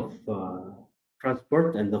cost of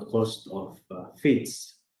transport and the cost of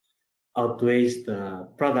feeds outweighs the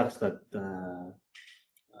products that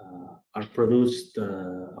are produced,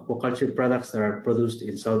 aquaculture products that are produced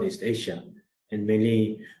in Southeast Asia. And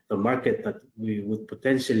mainly the market that we would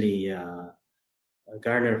potentially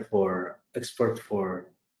garner for export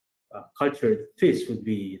for cultured fish would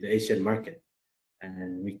be the Asian market.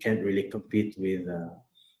 And we can't really compete with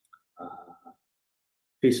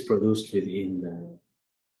fish produced within the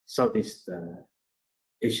Southeast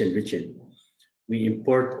Asian region. We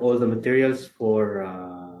import all the materials for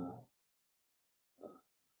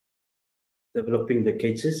developing the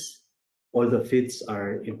cages. All the feeds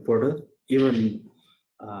are imported. Even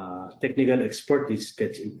technical expertise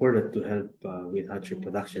gets imported to help with hatchery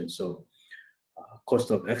production. So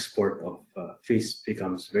cost of export of fish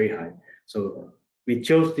becomes very high. So we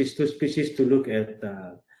chose these two species to look at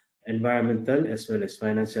environmental as well as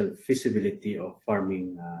financial feasibility of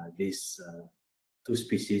farming these two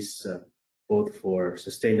species, both for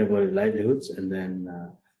sustainable livelihoods and then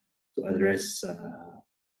to address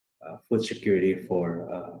food security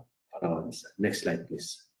for Palauans. Next slide,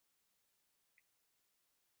 please.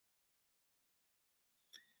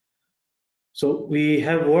 So we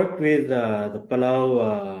have worked with the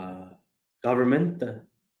Palau government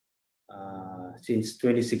since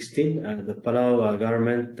 2016. The Palau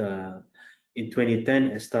government in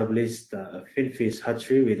 2010 established a Finfish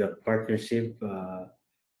hatchery with a partnership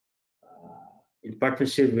in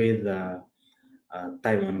partnership with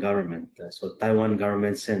Taiwan government. So Taiwan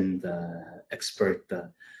government sent expert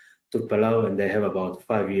to Palau, and they have about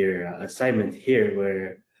 5-year assignment here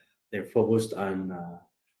where they're focused on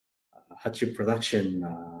hatchery production,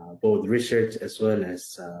 both research as well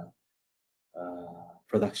as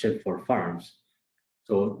production for farms.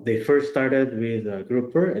 So they first started with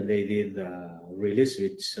grouper, and they did release,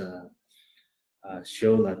 which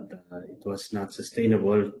show that it was not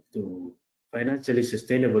financially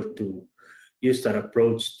sustainable to use that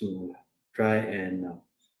approach to try and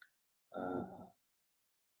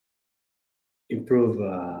improve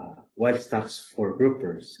wild stocks for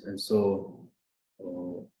groupers. And so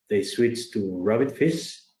they switched to rabbit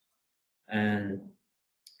fish. And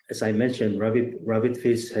as I mentioned, rabbit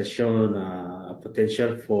fish has shown a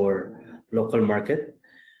potential for local market.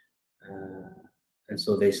 And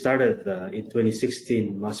so they started in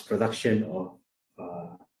 2016 mass production of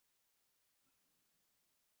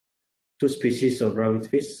 2 species of rabbit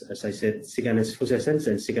fish, as I said, Siganus fuscescens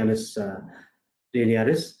and Siganus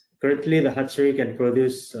linearis. Currently, the hatchery can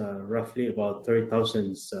produce roughly about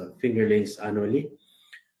 30,000 fingerlings annually.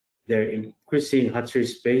 They're increasing hatchery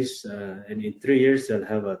space, and in 3 years, they'll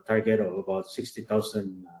have a target of about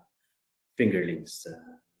 60,000 fingerlings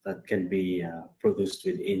that can be produced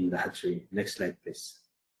within the hatchery. Next slide, please.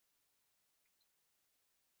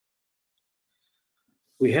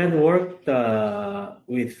 We had worked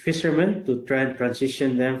with fishermen to try and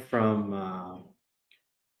transition them from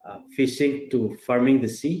fishing to farming the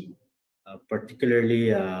sea,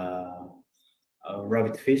 particularly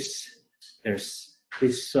rabbit fish. There's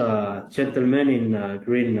this gentleman in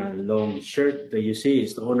green long shirt that you see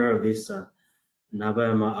is the owner of this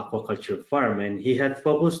Nabayama aquaculture farm, and he had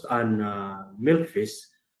focused on milkfish,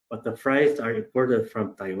 but the fries are imported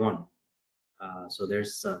from Taiwan. So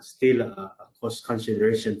there's still a cost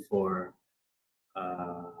consideration for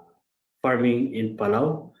farming in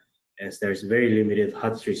Palau, as there's very limited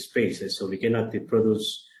hatchery space, and so we cannot be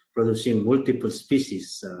producing multiple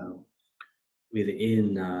species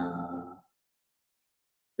within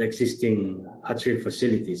the existing hatchery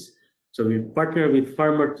facilities. So we partner with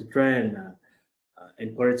farmers to try and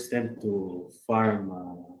encourage them to farm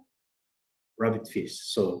rabbit fish.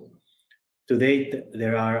 So to date,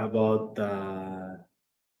 there are about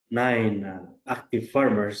 9 active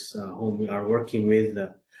farmers whom we are working with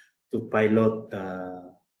to pilot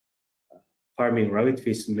farming rabbit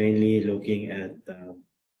fish, mainly looking at,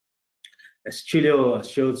 as Julio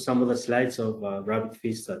showed some of the slides of rabbit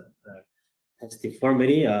fish that has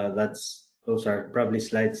deformity. Those are probably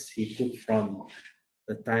slides he took from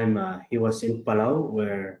the time he was in Palau,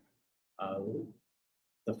 where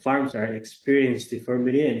the farms are experiencing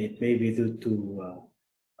deformity, and it may be due to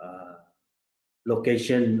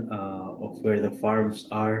location of where the farms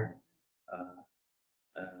are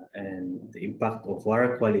and the impact of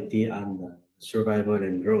water quality on the survival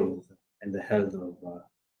and growth and the health of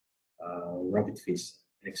rabbit fish.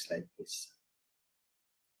 Next slide, please.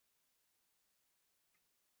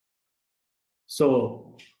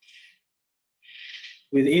 So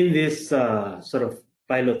within this sort of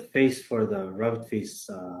pilot phase for the rabbit fish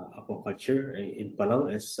aquaculture in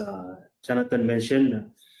Palau, as Jonathan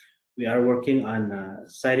mentioned, we are working on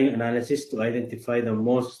siting analysis to identify the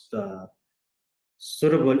most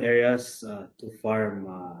suitable areas to farm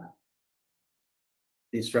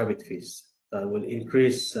these rabbit fish that will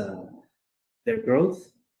increase their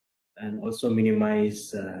growth and also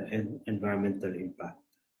minimize environmental impact.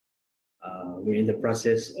 We're in the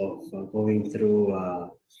process of going through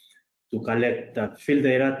to collect field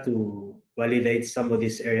data to validate some of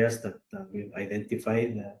these areas that we've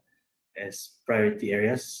identified as priority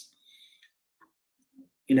areas.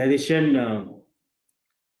 In addition,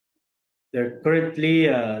 there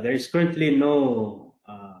is currently no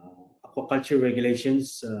aquaculture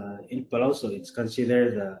regulations in Palau, so it's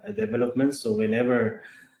considered a development. So whenever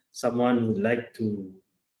someone would like to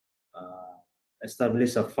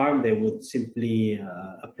establish a farm, they would simply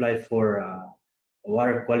apply for a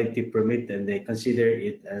water quality permit, and they consider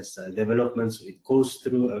it as development. So it goes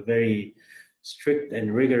through a very strict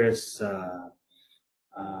and rigorous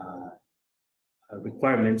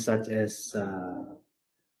requirements, such as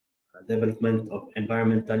development of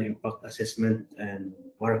environmental impact assessment and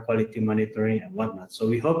water quality monitoring and whatnot. So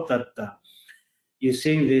we hope that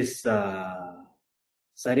using this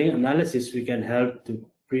siting analysis, we can help to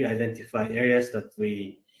pre-identify areas that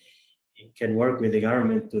we can work with the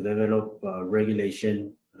government to develop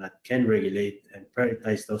regulation that can regulate and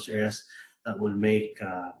prioritize those areas that will make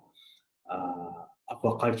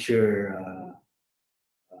aquaculture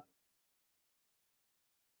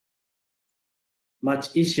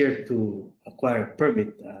much easier to acquire a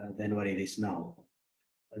permit than what it is now.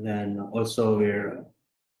 And then also we're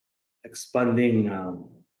expanding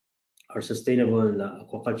our sustainable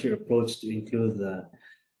aquaculture approach to include the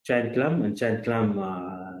giant clam and giant clam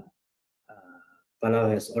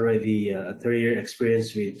Palau has already a 3-year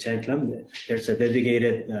experience with Chan clam. There's a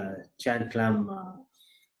dedicated Chan clam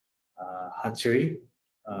hatchery.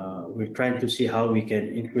 We're trying to see how we can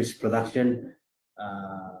increase production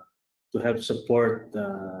to help support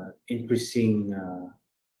increasing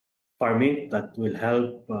farming that will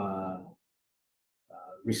help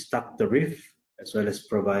restock the reef, as well as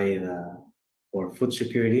provide for food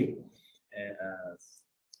security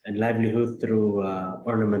and livelihood through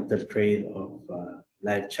ornamental trade of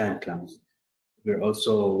live Chan clams. We're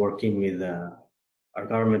also working with our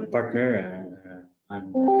government partner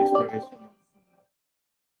on exploration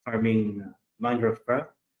farming mangrove crab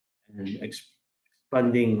and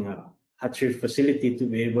expanding hatchery facility to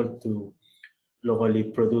be able to locally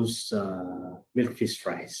produce milkfish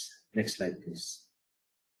fries. Next slide, please.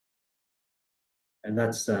 And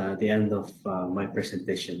that's the end of my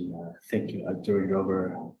presentation. Thank you. I'll turn it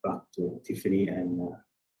over back to Tiffany and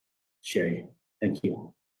Sherry. Thank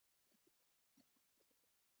you.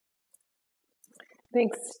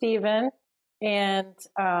 Thanks, Stephen, and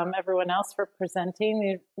everyone else for presenting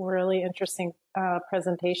the really interesting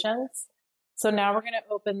presentations. So now we're going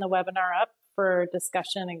to open the webinar up for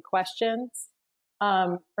discussion and questions.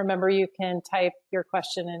 Remember, you can type your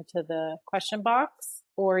question into the question box,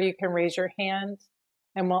 or you can raise your hand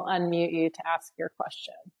and we'll unmute you to ask your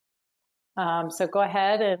question. So go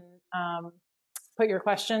ahead and put your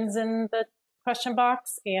questions in the question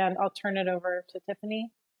box, and I'll turn it over to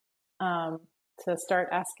Tiffany to start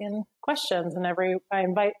asking questions. And I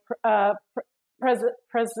invite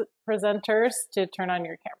presenters to turn on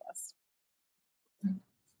your cameras.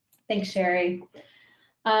 Thanks, Sherry.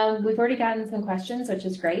 We've already gotten some questions, which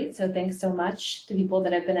is great. So thanks so much to people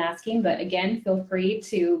that have been asking. But again, feel free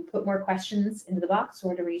to put more questions into the box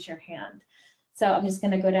or to raise your hand. So I'm just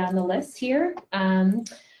going to go down the list here.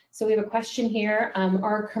 So we have a question here.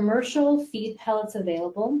 Are commercial feed pellets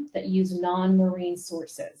available that use non-marine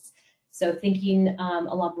sources? So thinking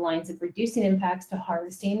along the lines of reducing impacts to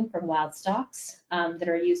harvesting from wild stocks that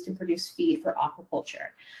are used to produce feed for aquaculture.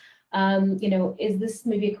 You know, is this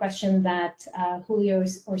maybe a question that Julio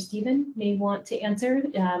or Stephen may want to answer?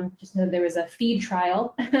 Just know there was a feed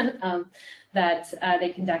trial that they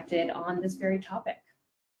conducted on this very topic.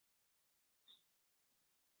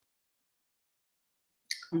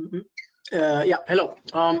 Yeah, hello.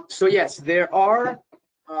 So yes, there are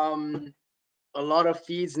a lot of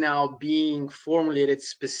feeds now being formulated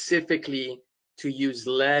specifically to use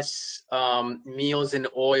less meals and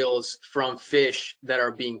oils from fish that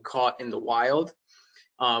are being caught in the wild.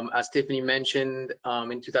 As Tiffany mentioned,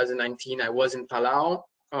 in 2019, I was in Palau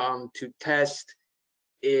to test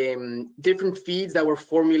different feeds that were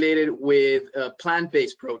formulated with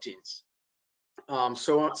plant-based proteins.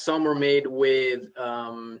 So some were made with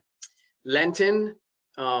lentin,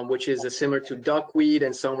 which is similar to duckweed,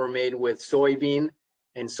 and some were made with soybean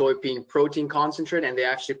and soybean protein concentrate, and they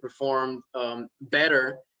actually performed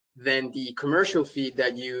better than the commercial feed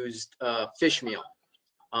that used fish meal.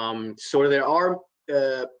 So there are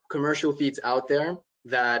commercial feeds out there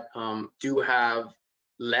that do have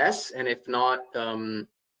less, and if not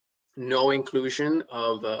no inclusion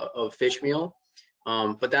of fish meal.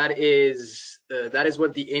 But that is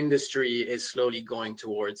what the industry is slowly going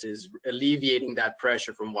towards, is alleviating that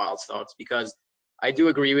pressure from wild stocks. Because I do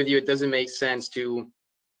agree with you, it doesn't make sense to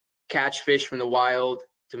catch fish from the wild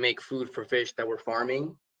to make food for fish that we're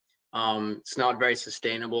farming. It's not very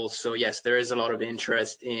sustainable. So yes, there is a lot of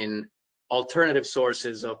interest in alternative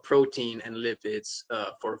sources of protein and lipids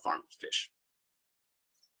for farmed fish.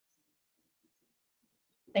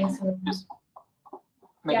 Thanks. Just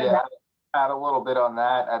maybe add a little bit on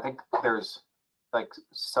that. I think there's like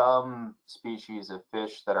some species of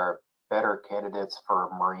fish that are better candidates for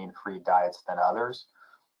marine-free diets than others.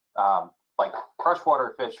 Like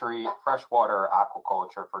freshwater fishery, freshwater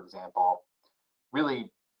aquaculture, for example, really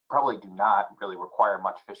probably do not really require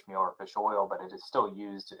much fish meal or fish oil, but it is still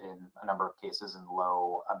used in a number of cases in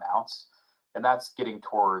low amounts. And that's getting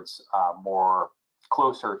towards more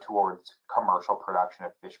closer towards commercial production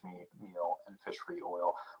of fish meal and fishery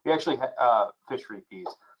oil. We actually had fishery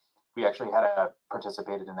feeds. We actually had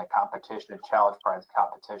participated in a competition, a challenge prize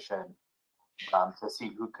competition, to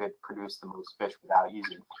see who could produce the most fish without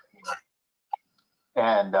using fish meal.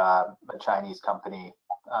 And a Chinese company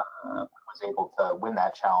was able to win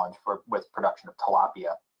that challenge with production of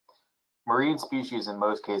tilapia. Marine species in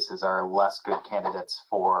most cases are less good candidates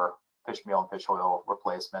for fish meal and fish oil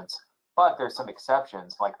replacements, but there's some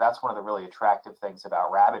exceptions. Like that's one of the really attractive things about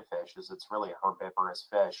rabbitfish is it's really a herbivorous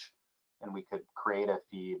fish, and we could create a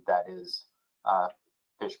feed that is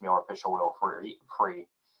fish meal or fish oil free.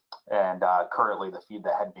 And currently the feed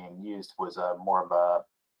that had being used was more of a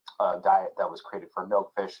diet that was created for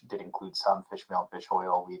milkfish. It did include some fish meal and fish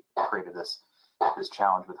oil. We created this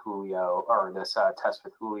challenge with Julio, or this test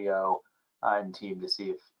with Julio and team to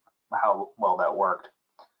see how well that worked.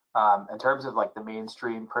 In terms of like the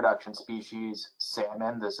mainstream production species,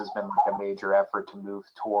 salmon, this has been like a major effort to move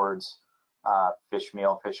towards fish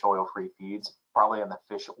meal, fish oil free feeds. Probably on the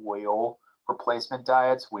fish oil replacement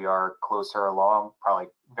diets, we are closer along. Probably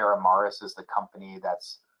Veramaris is the company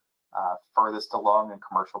that's furthest along in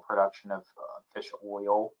commercial production of fish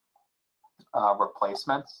oil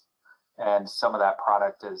replacements. And some of that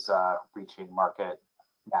product is reaching market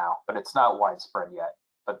now, but it's not widespread yet.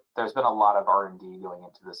 But there's been a lot of R&D going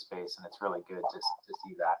into this space, and it's really good to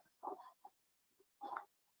see that.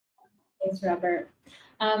 Thanks, Robert.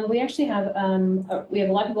 We actually have we have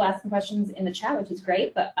a lot of people asking questions in the chat, which is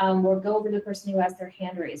great, but we'll go over to the person who has their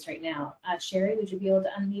hand raised right now. Sherry, would you be able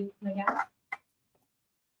to unmute Miguel?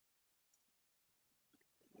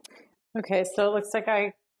 Okay, so it looks like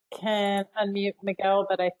I can unmute Miguel,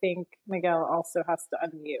 but I think Miguel also has to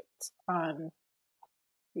unmute on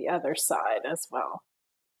the other side as well.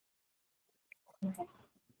 Okay.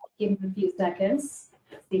 Give him a few seconds,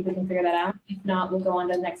 see if we can figure that out. If not, we'll go on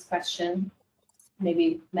to the next question.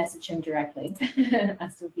 Maybe message him directly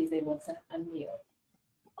as to if he's able to unmute.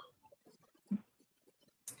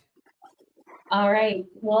 All right,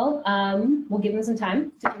 well, we'll give him some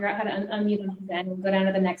time to figure out how to unmute him, and we'll go down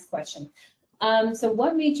to the next question. So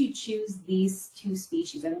what made you choose these two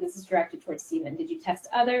species? And this is directed towards Stephen. Did you test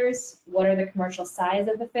others? What are the commercial size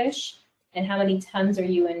of the fish? And how many tons are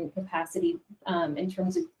you in capacity in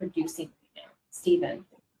terms of producing? Stephen.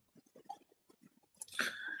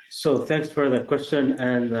 So thanks for the question.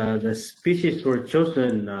 And the species were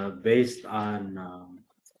chosen based on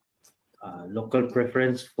local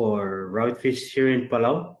preference for route fish here in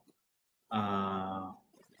Palau.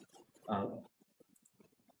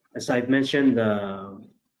 As I've mentioned, the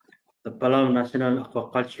Palau National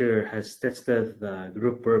Aquaculture has tested the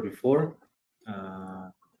grouper before,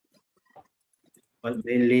 but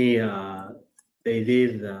mainly they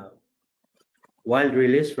did wild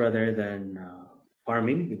release rather than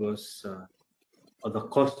farming because of the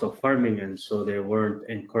cost of farming, and so they weren't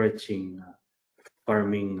encouraging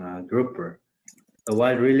farming grouper. The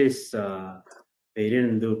wild release, they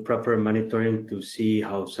didn't do proper monitoring to see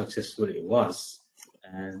how successful it was.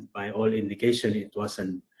 And by all indication, it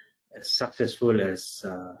wasn't as successful as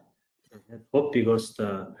hoped because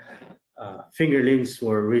the fingerlings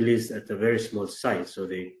were released at a very small size, so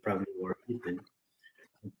they probably were eaten.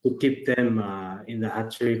 To keep them in the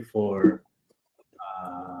hatchery for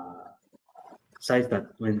size that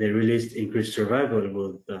when they released increased survival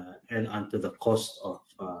would add onto the cost of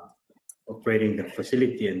operating the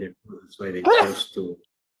facility, and that's why they chose to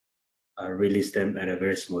release them at a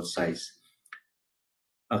very small size.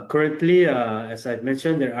 Currently, as I've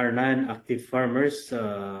mentioned, there are 9 active farmers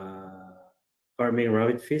farming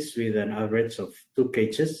rabbit fish with an average of 2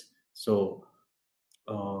 cages. So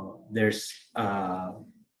there's not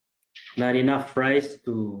enough rice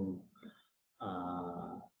to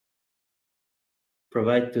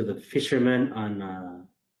provide to the fishermen on a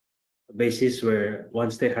basis where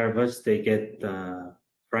once they harvest, they get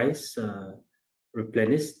price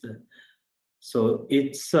replenished. So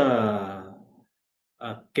it's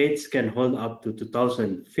cage can hold up to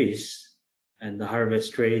 2,000 fish, and the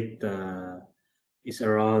harvest rate is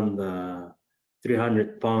around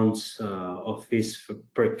 300 pounds of fish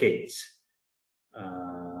per cage.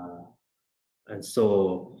 And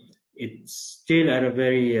so it's still at a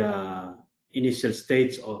very initial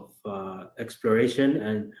stage of exploration,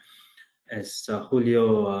 and as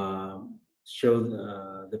Julio showed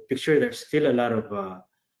the picture, there's still a lot of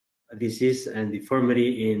disease and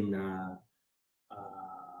deformity in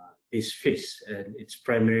these fish, and it's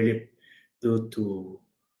primarily due to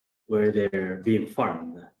where they're being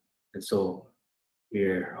farmed. And so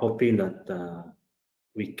we're hoping that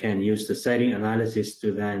we can use the sighting analysis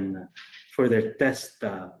to then further test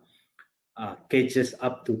cages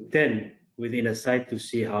up to 10 within a site to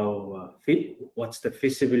see how what's the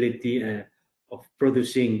feasibility of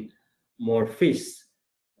producing more fish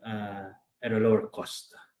at a lower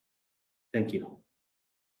cost. Thank you.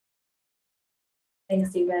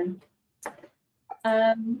 Thanks, Stephen.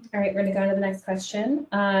 All right, we're going to go on to the next question.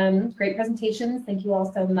 Great presentations. Thank you all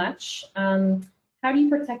so much. How do you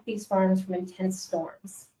protect these farms from intense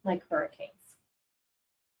storms like hurricanes?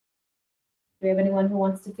 Do we have anyone who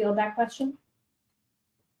wants to field that question?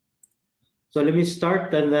 So let me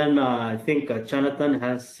start, and then I think Jonathan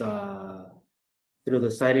has, through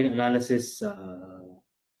the sighting analysis.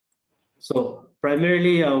 So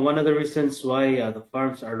primarily, one of the reasons why the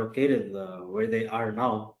farms are located where they are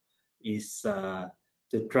now is to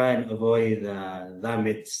try and avoid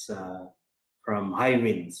damage from high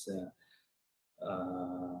winds.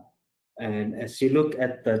 And as you look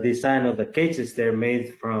at the design of the cages, they're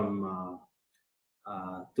made from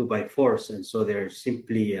 2x4s, and so they're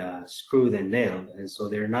simply screwed and nailed, and so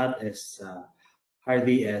they're not as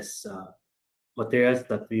hardy as materials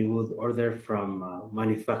that we would order from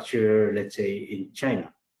manufacturer, let's say in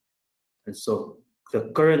China. And so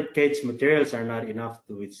the current cage materials are not enough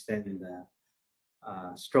to withstand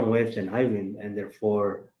strong waves and high wind, and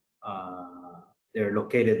therefore they're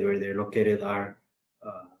located where they're located, are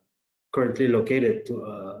currently located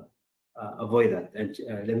to avoid that. And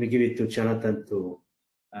let me give it to Jonathan to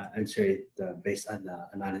answer it based on the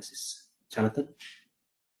analysis. Jonathan?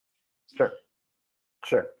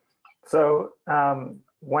 Sure. So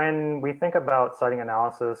when we think about siting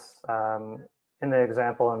analysis, in the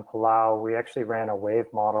example in Palau, we actually ran a wave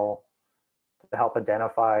model to help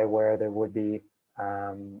identify where there would be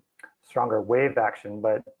stronger wave action.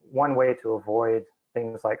 But one way to avoid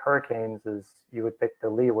things like hurricanes is you would pick the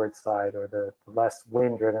leeward side, or the less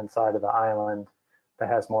wind-driven side of the island that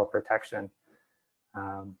has more protection.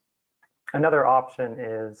 Another option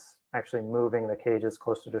is actually moving the cages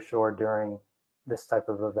closer to shore during this type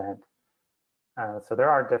of event. So there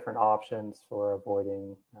are different options for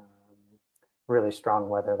avoiding really strong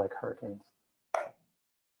weather like hurricanes.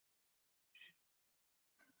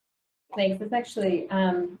 Thanks. That's actually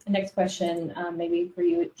the next question, maybe for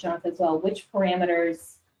you, Jonathan, as well. Which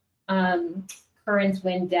parameters, currents,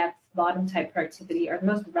 wind depth, bottom type productivity, are the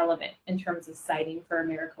most relevant in terms of siting for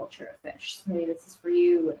mariculture of fish? So maybe this is for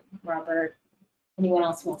you, Robert. Anyone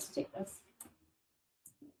else who wants to take this?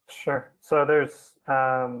 Sure. So there's,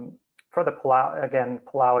 for the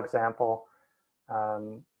Palau example,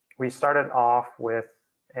 we started off with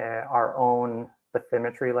our own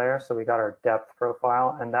bathymetry layer. So we got our depth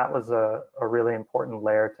profile, and that was a really important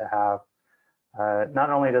layer to have. Not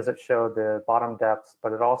only does it show the bottom depths,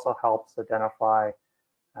 but it also helps identify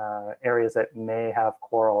areas that may have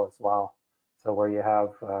coral as well. So where you have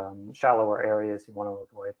shallower areas you want to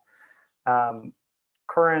avoid.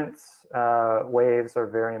 Currents, waves are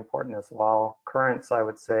very important as well. Currents, I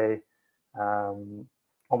would say,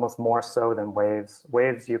 almost more so than waves.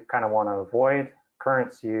 Waves you kind of want to avoid.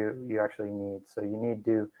 Currents you actually need. So you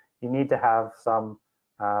need to have some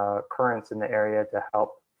currents in the area to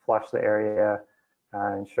help flush the area,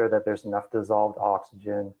 ensure that there's enough dissolved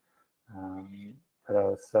oxygen for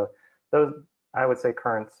those. So those, I would say,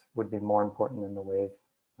 currents would be more important than the wave.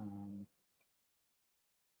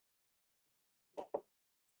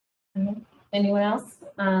 Anyone else?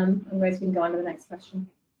 Otherwise, we can go on to the next question.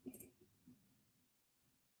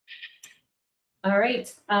 All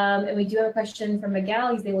right, and we do have a question from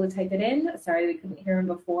Miguel. He's able to type it in. Sorry, we couldn't hear him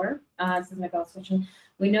before. This is Miguel's question.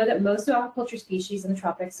 We know that most of aquaculture species in the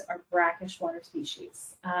tropics are brackish water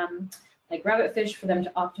species. Like rabbitfish, for them to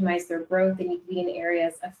optimize their growth, they need to be in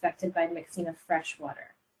areas affected by mixing of fresh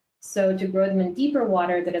water. So to grow them in deeper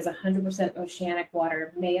water that is 100% oceanic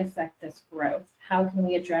water may affect this growth. How can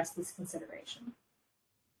we address this consideration?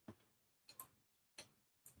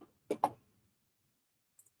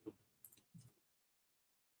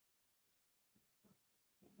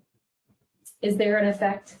 Is there an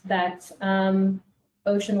effect that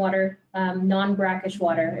ocean water, non-brackish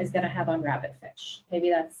water, is going to have on rabbitfish? Maybe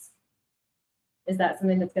is that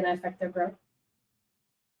something that's going to affect their growth?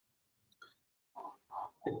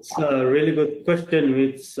 It's a really good question,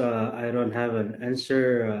 which I don't have an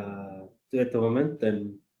answer to at the moment.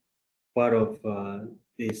 And part of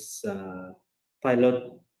this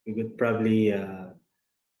pilot, we could probably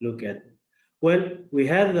look at. Well, we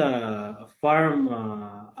had a farm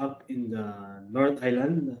up in the North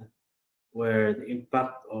Island where the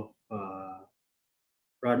impact of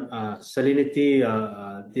salinity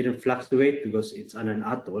didn't fluctuate because it's on an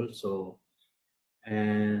atoll. So,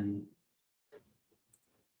 and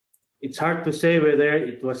it's hard to say whether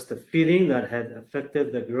it was the feeding that had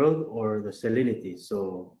affected the growth or the salinity.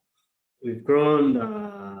 So we've grown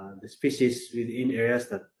the species within areas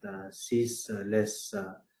that sees less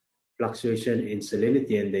fluctuation in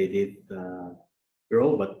salinity, and they did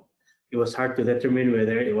grow, but it was hard to determine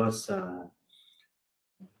whether it was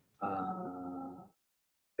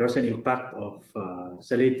there was an impact of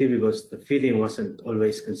salinity because the feeding wasn't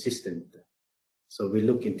always consistent. So we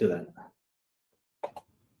look into that.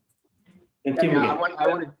 Yeah, I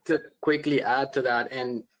wanted to quickly add to that,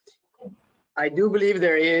 and I do believe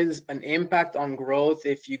there is an impact on growth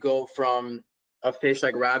if you go from a fish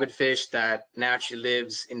like rabbitfish that naturally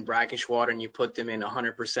lives in brackish water and you put them in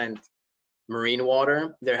 100% marine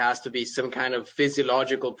water, there has to be some kind of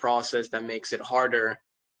physiological process that makes it harder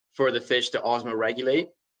for the fish to osmoregulate.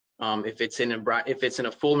 If it's in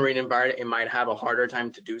a full marine environment, it might have a harder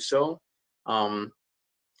time to do so.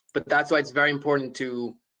 But that's why it's very important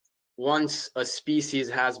to, once a species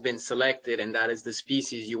has been selected and that is the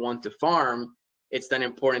species you want to farm, it's then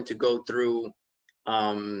important to go through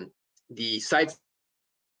the site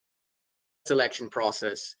selection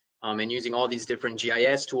process and using all these different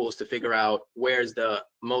GIS tools to figure out where's the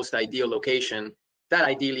most ideal location that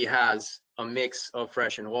ideally has a mix of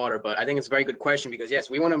fresh and water. But I think it's a very good question, because yes,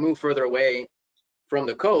 we want to move further away from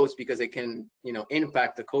the coast because it can, you know,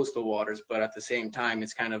 impact the coastal waters, but at the same time,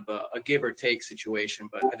 it's kind of a give or take situation.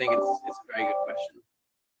 But I think it's a very good question.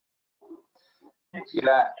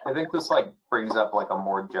 Yeah, I think this like brings up like a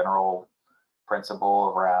more general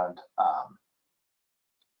principle around,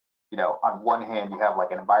 you know, on one hand, you have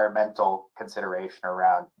like an environmental consideration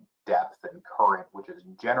around depth and current, which is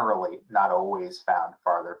generally not always found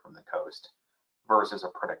farther from the coast, versus a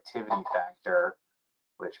productivity factor,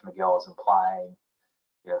 which Miguel is implying,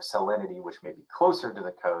 you know, salinity, which may be closer to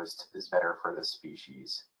the coast, is better for the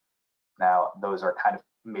species. Now, those are kind of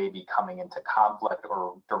maybe coming into conflict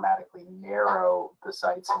or dramatically narrow the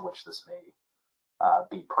sites in which this may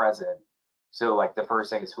be present. So like the first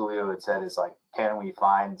thing, as Julio had said, is like, can we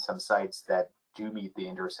find some sites that do meet the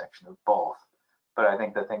intersection of both? But I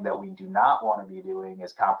think the thing that we do not want to be doing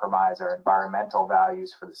is compromise our environmental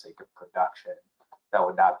values for the sake of production. That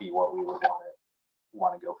would not be what we would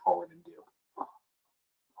want to go forward and do.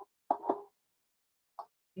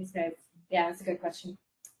 Thanks, guys. Yeah, that's a good question.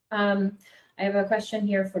 I have a question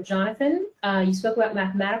here for Jonathan. You spoke about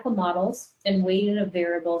mathematical models and weighting of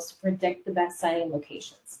variables to predict the best sighting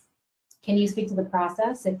locations. Can you speak to the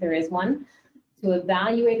process, if there is one, to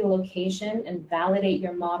evaluate a location and validate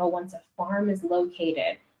your model once a farm is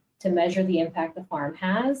located to measure the impact the farm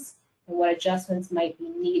has and what adjustments might be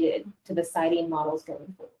needed to the sighting models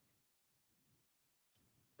going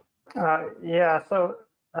forward? Yeah, so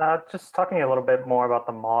just talking a little bit more about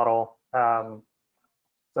the model. So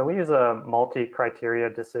we use a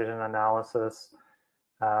multi-criteria decision analysis.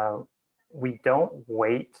 We don't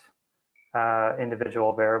weight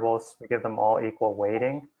individual variables. We give them all equal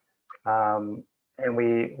weighting. And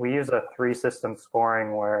we use a 3-system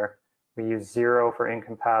scoring where we use 0 for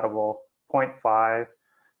incompatible, 0.5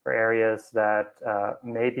 for areas that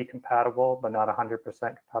may be compatible but not 100%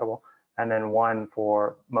 compatible, and then 1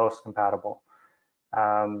 for most compatible.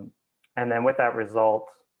 And then with that result,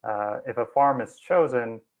 if a farm is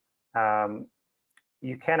chosen,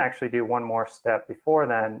 you can actually do one more step before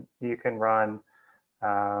then. You can run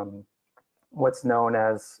what's known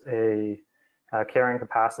as a carrying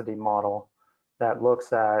capacity model that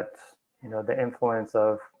looks at, you know, the influence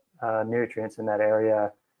of nutrients in that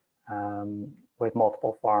area with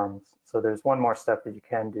multiple farms. So there's one more step that you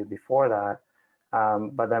can do before that.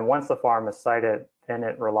 But then once the farm is sited, then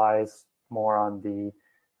it relies more on the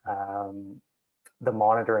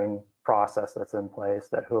monitoring process that's in place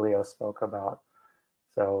that Julio spoke about.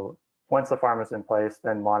 So once the farm is in place,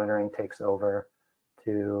 then monitoring takes over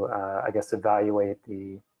to, I guess, evaluate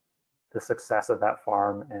the success of that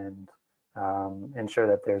farm and ensure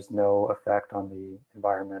that there's no effect on the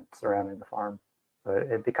environment surrounding the farm. So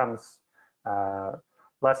it becomes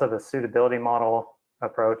less of a suitability model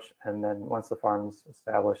approach, and then once the farm's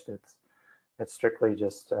established, it's strictly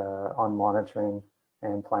just on monitoring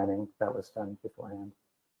and planning that was done beforehand.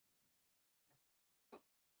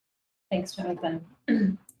 Thanks,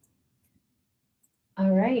 Jonathan. All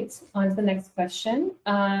right, on to the next question.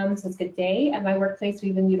 So it's good day. At my workplace,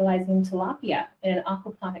 we've been utilizing tilapia in an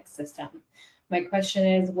aquaponics system. My question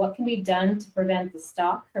is, what can be done to prevent the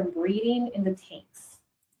stock from breeding in the tanks?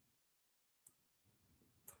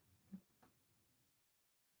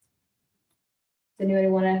 Does anybody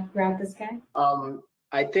want to grab this guy?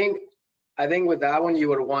 I think with that one, you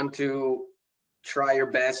would want to try your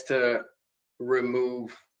best to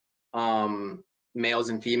remove males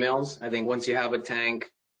and females. I think once you have a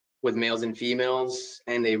tank with males and females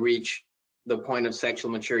and they reach the point of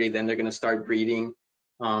sexual maturity, then they're going to start breeding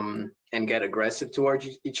and get aggressive towards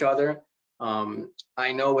each other.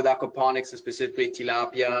 I know with aquaponics, and specifically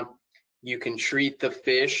tilapia, you can treat the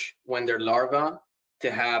fish when they're larvae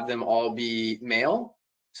to have them all be male.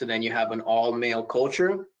 So then you have an all male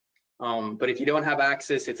culture. But if you don't have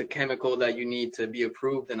access, it's a chemical that you need to be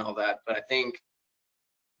approved and all that. But I think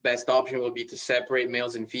best option will be to separate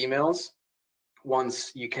males and females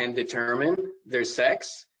once you can determine their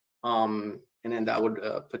sex, and then that would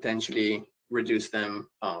potentially reduce them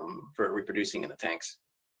for reproducing in the tanks.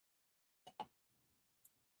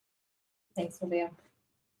 Thanks, Julio.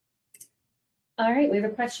 All right, we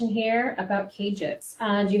have a question here about cages.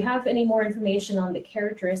 Do you have any more information on the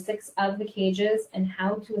characteristics of the cages and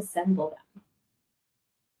how to assemble them?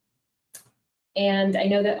 And I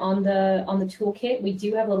know that on the toolkit, we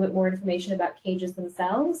do have a little bit more information about cages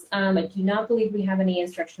themselves. I do not believe we have any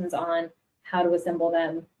instructions on how to assemble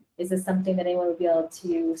them. Is this something that anyone would be able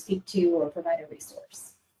to speak to or provide a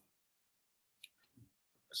resource?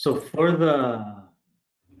 So for the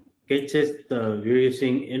cages we're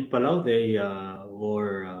using in Palau, they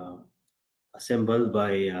were assembled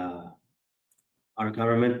by our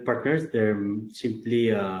government partners. They're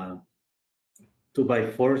simply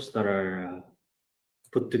 2x4s that are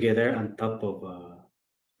put together on top of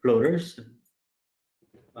floaters.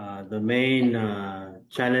 The main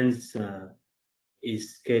challenge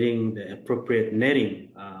is getting the appropriate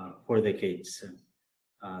netting for the cage,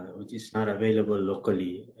 which is not available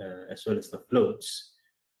locally, as well as the floats.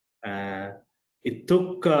 It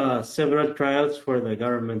took several trials for the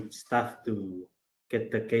government staff to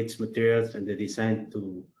get the cage materials and the design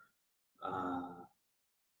to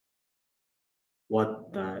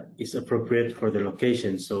what is appropriate for the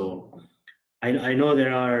location. So I know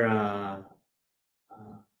there are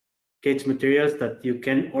cage materials that you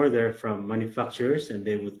can order from manufacturers, and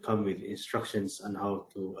they would come with instructions on how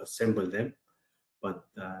to assemble them. But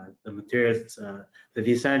the materials, the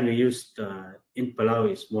design we used in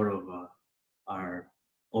Palau is more of our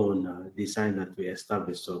own design that we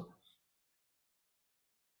established. So,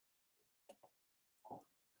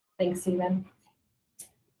 thanks, Stephen.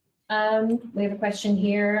 We have a question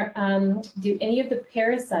here. Do any of the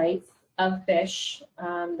parasites of fish,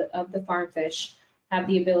 of the farm fish, have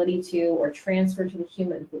the ability to or transfer to the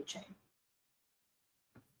human food chain?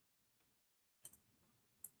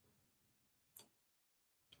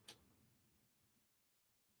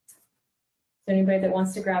 Is there anybody that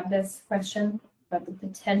wants to grab this question about the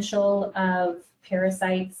potential of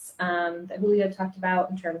parasites that Julio talked about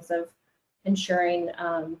in terms of ensuring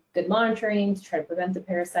good monitoring to try to prevent the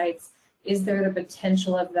parasites? Is there the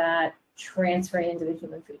potential of that transferring into the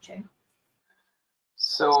human food chain?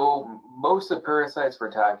 So most of the parasites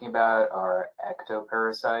we're talking about are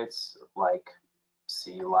ectoparasites, like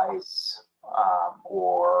sea lice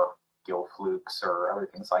or gill flukes or other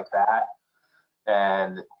things like that.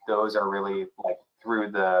 And those are really like through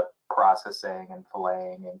the processing and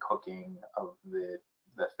filleting and cooking of the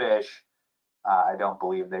fish. I don't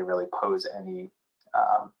believe they really pose any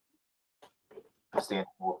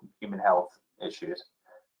substantial human health issues.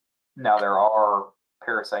 Now, there are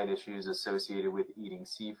parasite issues associated with eating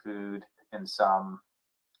seafood and some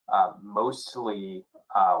mostly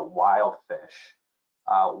wild fish,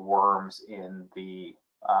 worms in the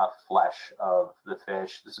flesh of the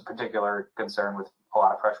fish. This is a particular concern with a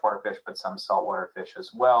lot of freshwater fish, but some saltwater fish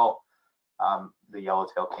as well. The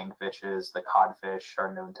yellowtail kingfishes, the codfish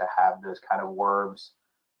are known to have those kind of worms.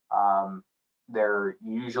 They're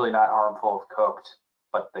usually not harmful if cooked,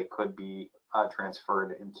 but they could be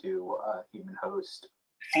transferred into a human host.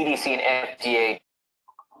 CDC and FDA.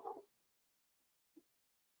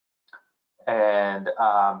 And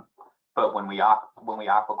but when we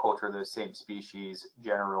aquaculture those same species,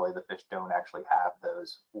 generally the fish don't actually have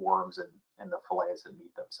those worms in the fillets and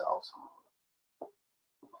meat themselves.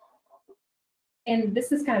 And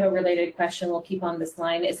this is kind of a related question. We'll keep on this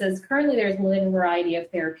line. It says, currently there's a limited variety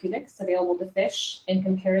of therapeutics available to fish in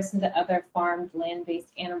comparison to other farmed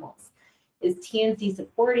land-based animals. Is TNC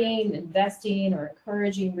supporting, investing, or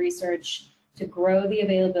encouraging research to grow the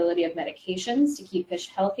availability of medications to keep fish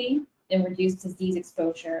healthy and reduce disease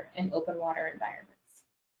exposure in open water environments?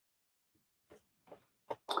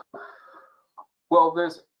 Well,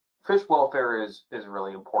 fish welfare is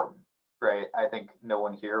really important, right? I think no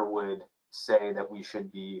one here would say that we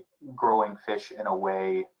should be growing fish in a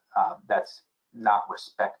way that's not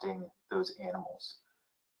respecting those animals.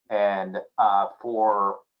 And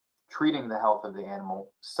for treating the health of the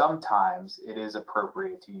animal, sometimes it is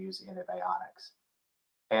appropriate to use antibiotics.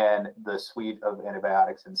 And the suite of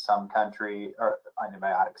antibiotics in some country, or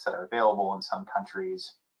antibiotics that are available in some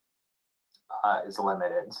countries, is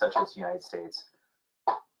limited, such as the United States.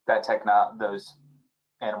 Those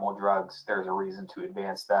animal drugs, there's a reason to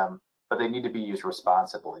advance them, but they need to be used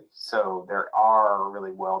responsibly. So there are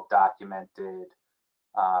really well documented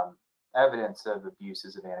evidence of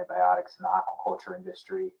abuses of antibiotics in the aquaculture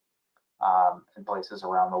industry in places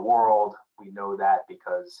around the world. We know that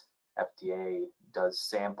because FDA does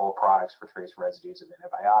sample products for trace residues of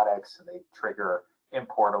antibiotics, and they trigger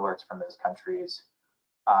import alerts from those countries.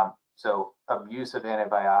 So abuse of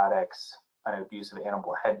antibiotics and abuse of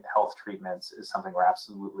animal health treatments is something we're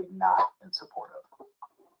absolutely not in support of.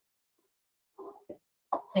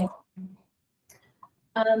 Thanks.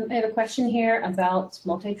 I have a question here about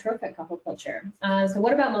multi-trophic aquaculture. So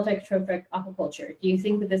what about multi-trophic aquaculture? Do you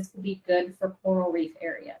think that this could be good for coral reef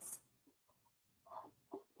areas?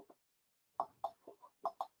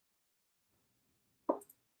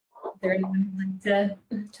 Is there anyone who'd like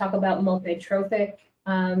to talk about multi-trophic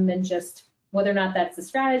and just whether or not that's a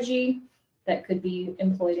strategy that could be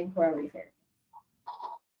employed in coral reef areas?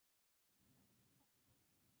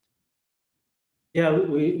 Yeah,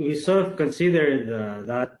 we sort of considered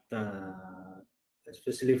that,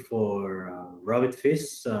 especially for rabbit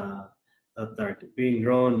fish that are being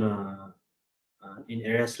grown in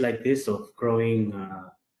areas like this of growing,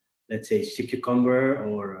 let's say, sea cucumber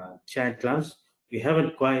or giant clams. We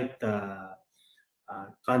haven't quite gone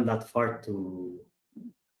that far to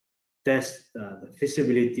test the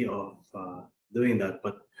feasibility of doing that,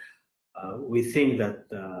 but we think that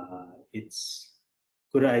it's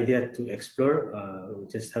good idea to explore. We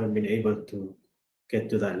just haven't been able to get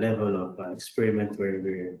to that level of experiment where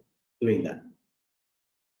we're doing that.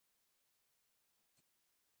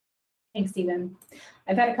 Thanks, Stephen.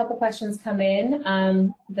 I've had a couple questions come in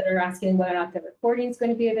that are asking whether or not the recording is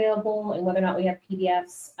going to be available and whether or not we have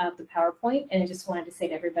PDFs of the PowerPoint. And I just wanted to say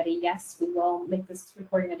to everybody, yes, we will make this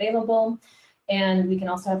recording available. And we can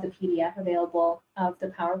also have the PDF available of the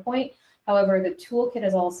PowerPoint. However, the toolkit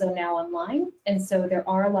is also now online. And so there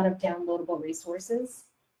are a lot of downloadable resources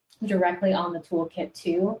directly on the toolkit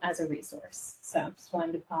too as a resource. So I just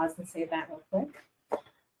wanted to pause and say that real quick.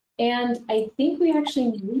 And I think we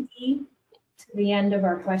actually may be to the end of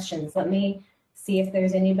our questions. Let me see if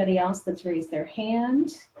there's anybody else that's raised their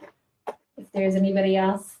hand. If there's anybody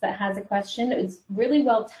else that has a question, it's really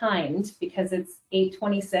well timed because it's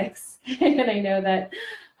 8:26, and I know that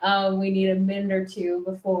we need a minute or two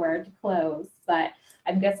before to close. But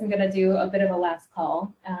I guess I'm going to do a bit of a last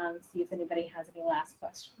call, see if anybody has any last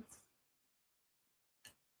questions.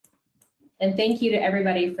 And thank you to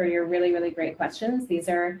everybody for your really, really great questions. These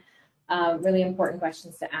are really important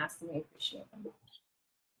questions to ask, and we appreciate them.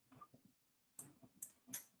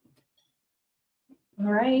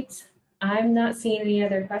 All right, I'm not seeing any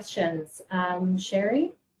other questions.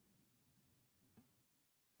 Sherry?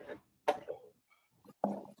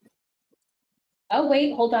 Oh,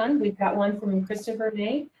 wait, hold on. We've got one from Christopher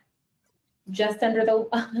May, just under the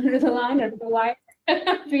line, under the wire.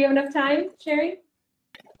 Do we have enough time, Sherry?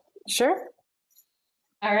 Sure.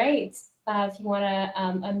 All right. If you want to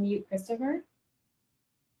unmute Christopher.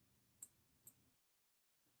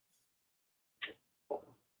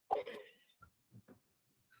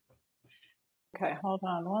 Okay, hold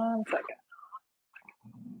on one second.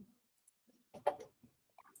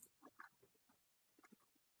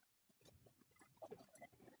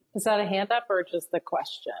 Is that a hand up or just the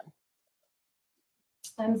question?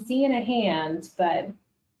 I'm seeing a hand, but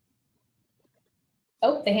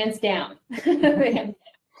oh, the hand's down. Okay,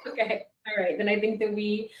 all right. Then I think that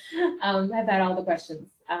we have had all the questions,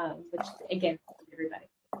 which again, everybody.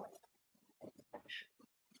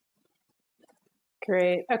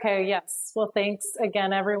 Great. Okay, yes. Well, thanks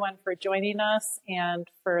again, everyone, for joining us and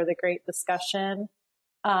for the great discussion.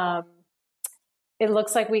 It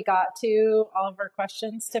looks like we got to all of our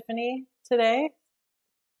questions, Tiffany, today.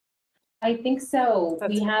 I think so.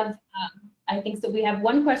 That's we have, I think so. We have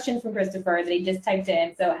one question from Christopher that he just typed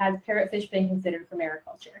in. So, has parrotfish been considered for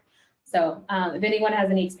mariculture? So, if anyone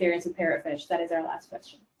has any experience with parrotfish, that is our last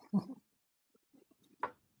question.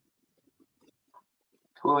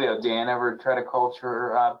 Julio, Dan ever try to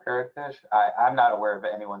culture parrotfish? I'm not aware of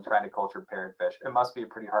anyone trying to culture parrotfish. It must be a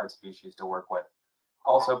pretty hard species to work with.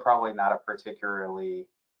 Also, probably not a particularly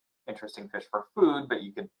interesting fish for food, but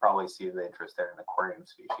you could probably see the interest there in aquarium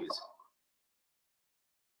species.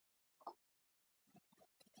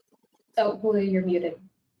 Oh, Julio, you're muted.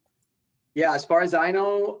 Yeah, as far as I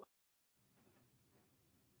know,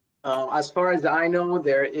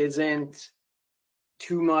 there isn't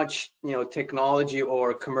too much, technology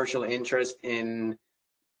or commercial interest in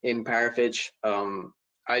parrotfish.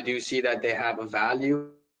 I do see that they have a value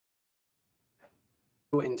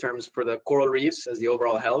in terms for the coral reefs as the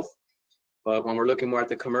overall health, but when we're looking more at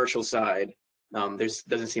the commercial side, there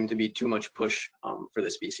doesn't seem to be too much push for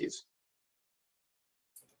the species.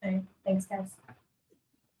 Okay, thanks, guys.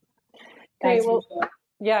 Great. Well,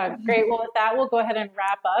 yeah, great. Well, with that, we'll go ahead and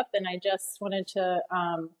wrap up. And I just wanted to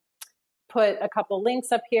put a couple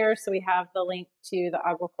links up here. So we have the link to the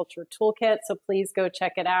Aquaculture Toolkit. So please go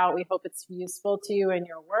check it out. We hope it's useful to you in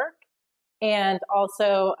your work. And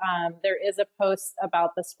also, there is a post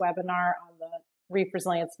about this webinar on the Reef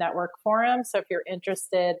Resilience Network forum. So if you're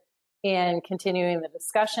interested in continuing the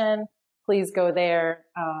discussion, please go there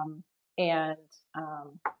and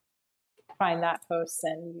find that post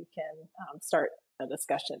and you can start a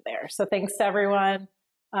discussion there. So thanks to everyone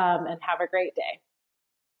and have a great day.